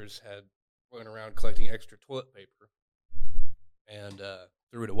officers had went around collecting extra toilet paper and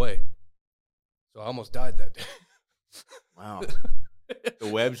threw it away. So I almost died that day. Wow. The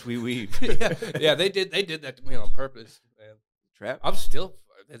webs we weave. yeah, they did that to me on purpose, man. Trap. I'm still,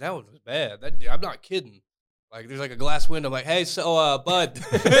 that one was bad. I'm not kidding. Like, there's like a glass window. I'm like, "Hey, so, bud."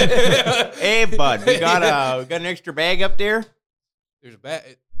 Hey, bud, we got an extra bag up there. There's a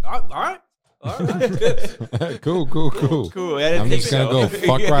bag. All right. All right. Cool. Cool. I didn't I'm think just gonna so. go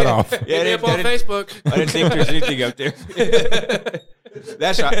fuck right off. Yeah, Hit me up on Facebook. I didn't think there's anything up there.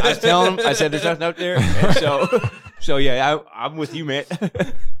 That's right. I was telling him. I said there's nothing up there. And so yeah, I'm with you, man.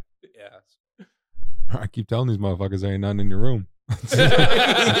 Yeah. I keep telling these motherfuckers there ain't nothing in your room.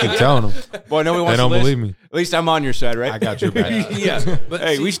 I keep telling them. Boy, nobody They wants don't to listen. believe me. At least I'm on your side, right? I got your back. Yeah. But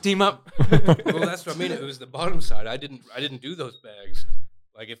Hey, see- we should team up. Well, that's what I mean. It was the bottom side. I didn't do those bags.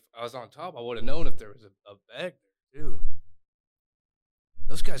 Like if I was on top, I would have known if there was a bag there too.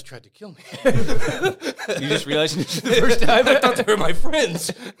 Those guys tried to kill me. You just realized this the first time? I thought they were my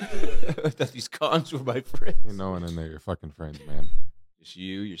friends. I thought these cons were my friends. Ain't no one in there. You're fucking friends, man. Just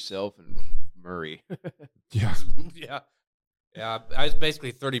you, yourself, and Murray. Yeah. Yeah. I was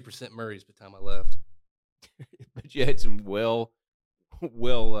basically 30% Murray's by the time I left. But you had some your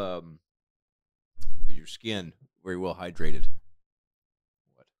skin very well hydrated.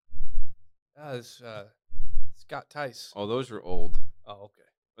 What? It's Scott Tice. Oh, those are old. Oh, okay.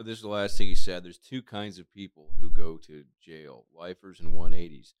 But this is the last thing he said. There's two kinds of people who go to jail: lifers and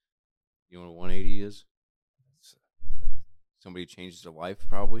 180s. You know what a 180 is? It's, Somebody changes their life,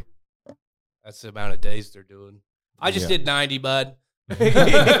 probably. that's the amount of days they're doing. I just Yeah. did 90, bud.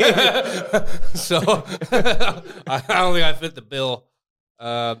 So I don't think I fit the bill.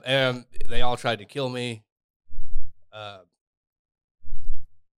 And they all tried to kill me. But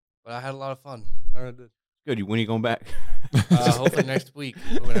I had a lot of fun. I really did. Good. When are you going back? Hopefully next week,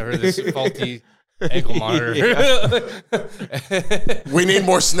 whenever this faulty ankle monitor. We need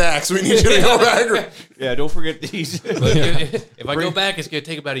more snacks. We need you to go back. Yeah, don't forget these. If I go back, it's going to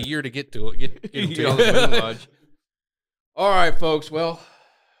take about a year to get to it. Get them to the Marine Lodge. All right, folks. Well,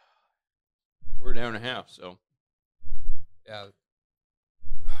 we're an hour and a half, so. Yeah.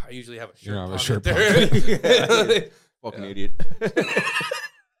 I usually have a shirt You don't have a pocket shirt there. Fucking idiot.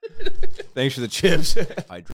 Thanks for the chips.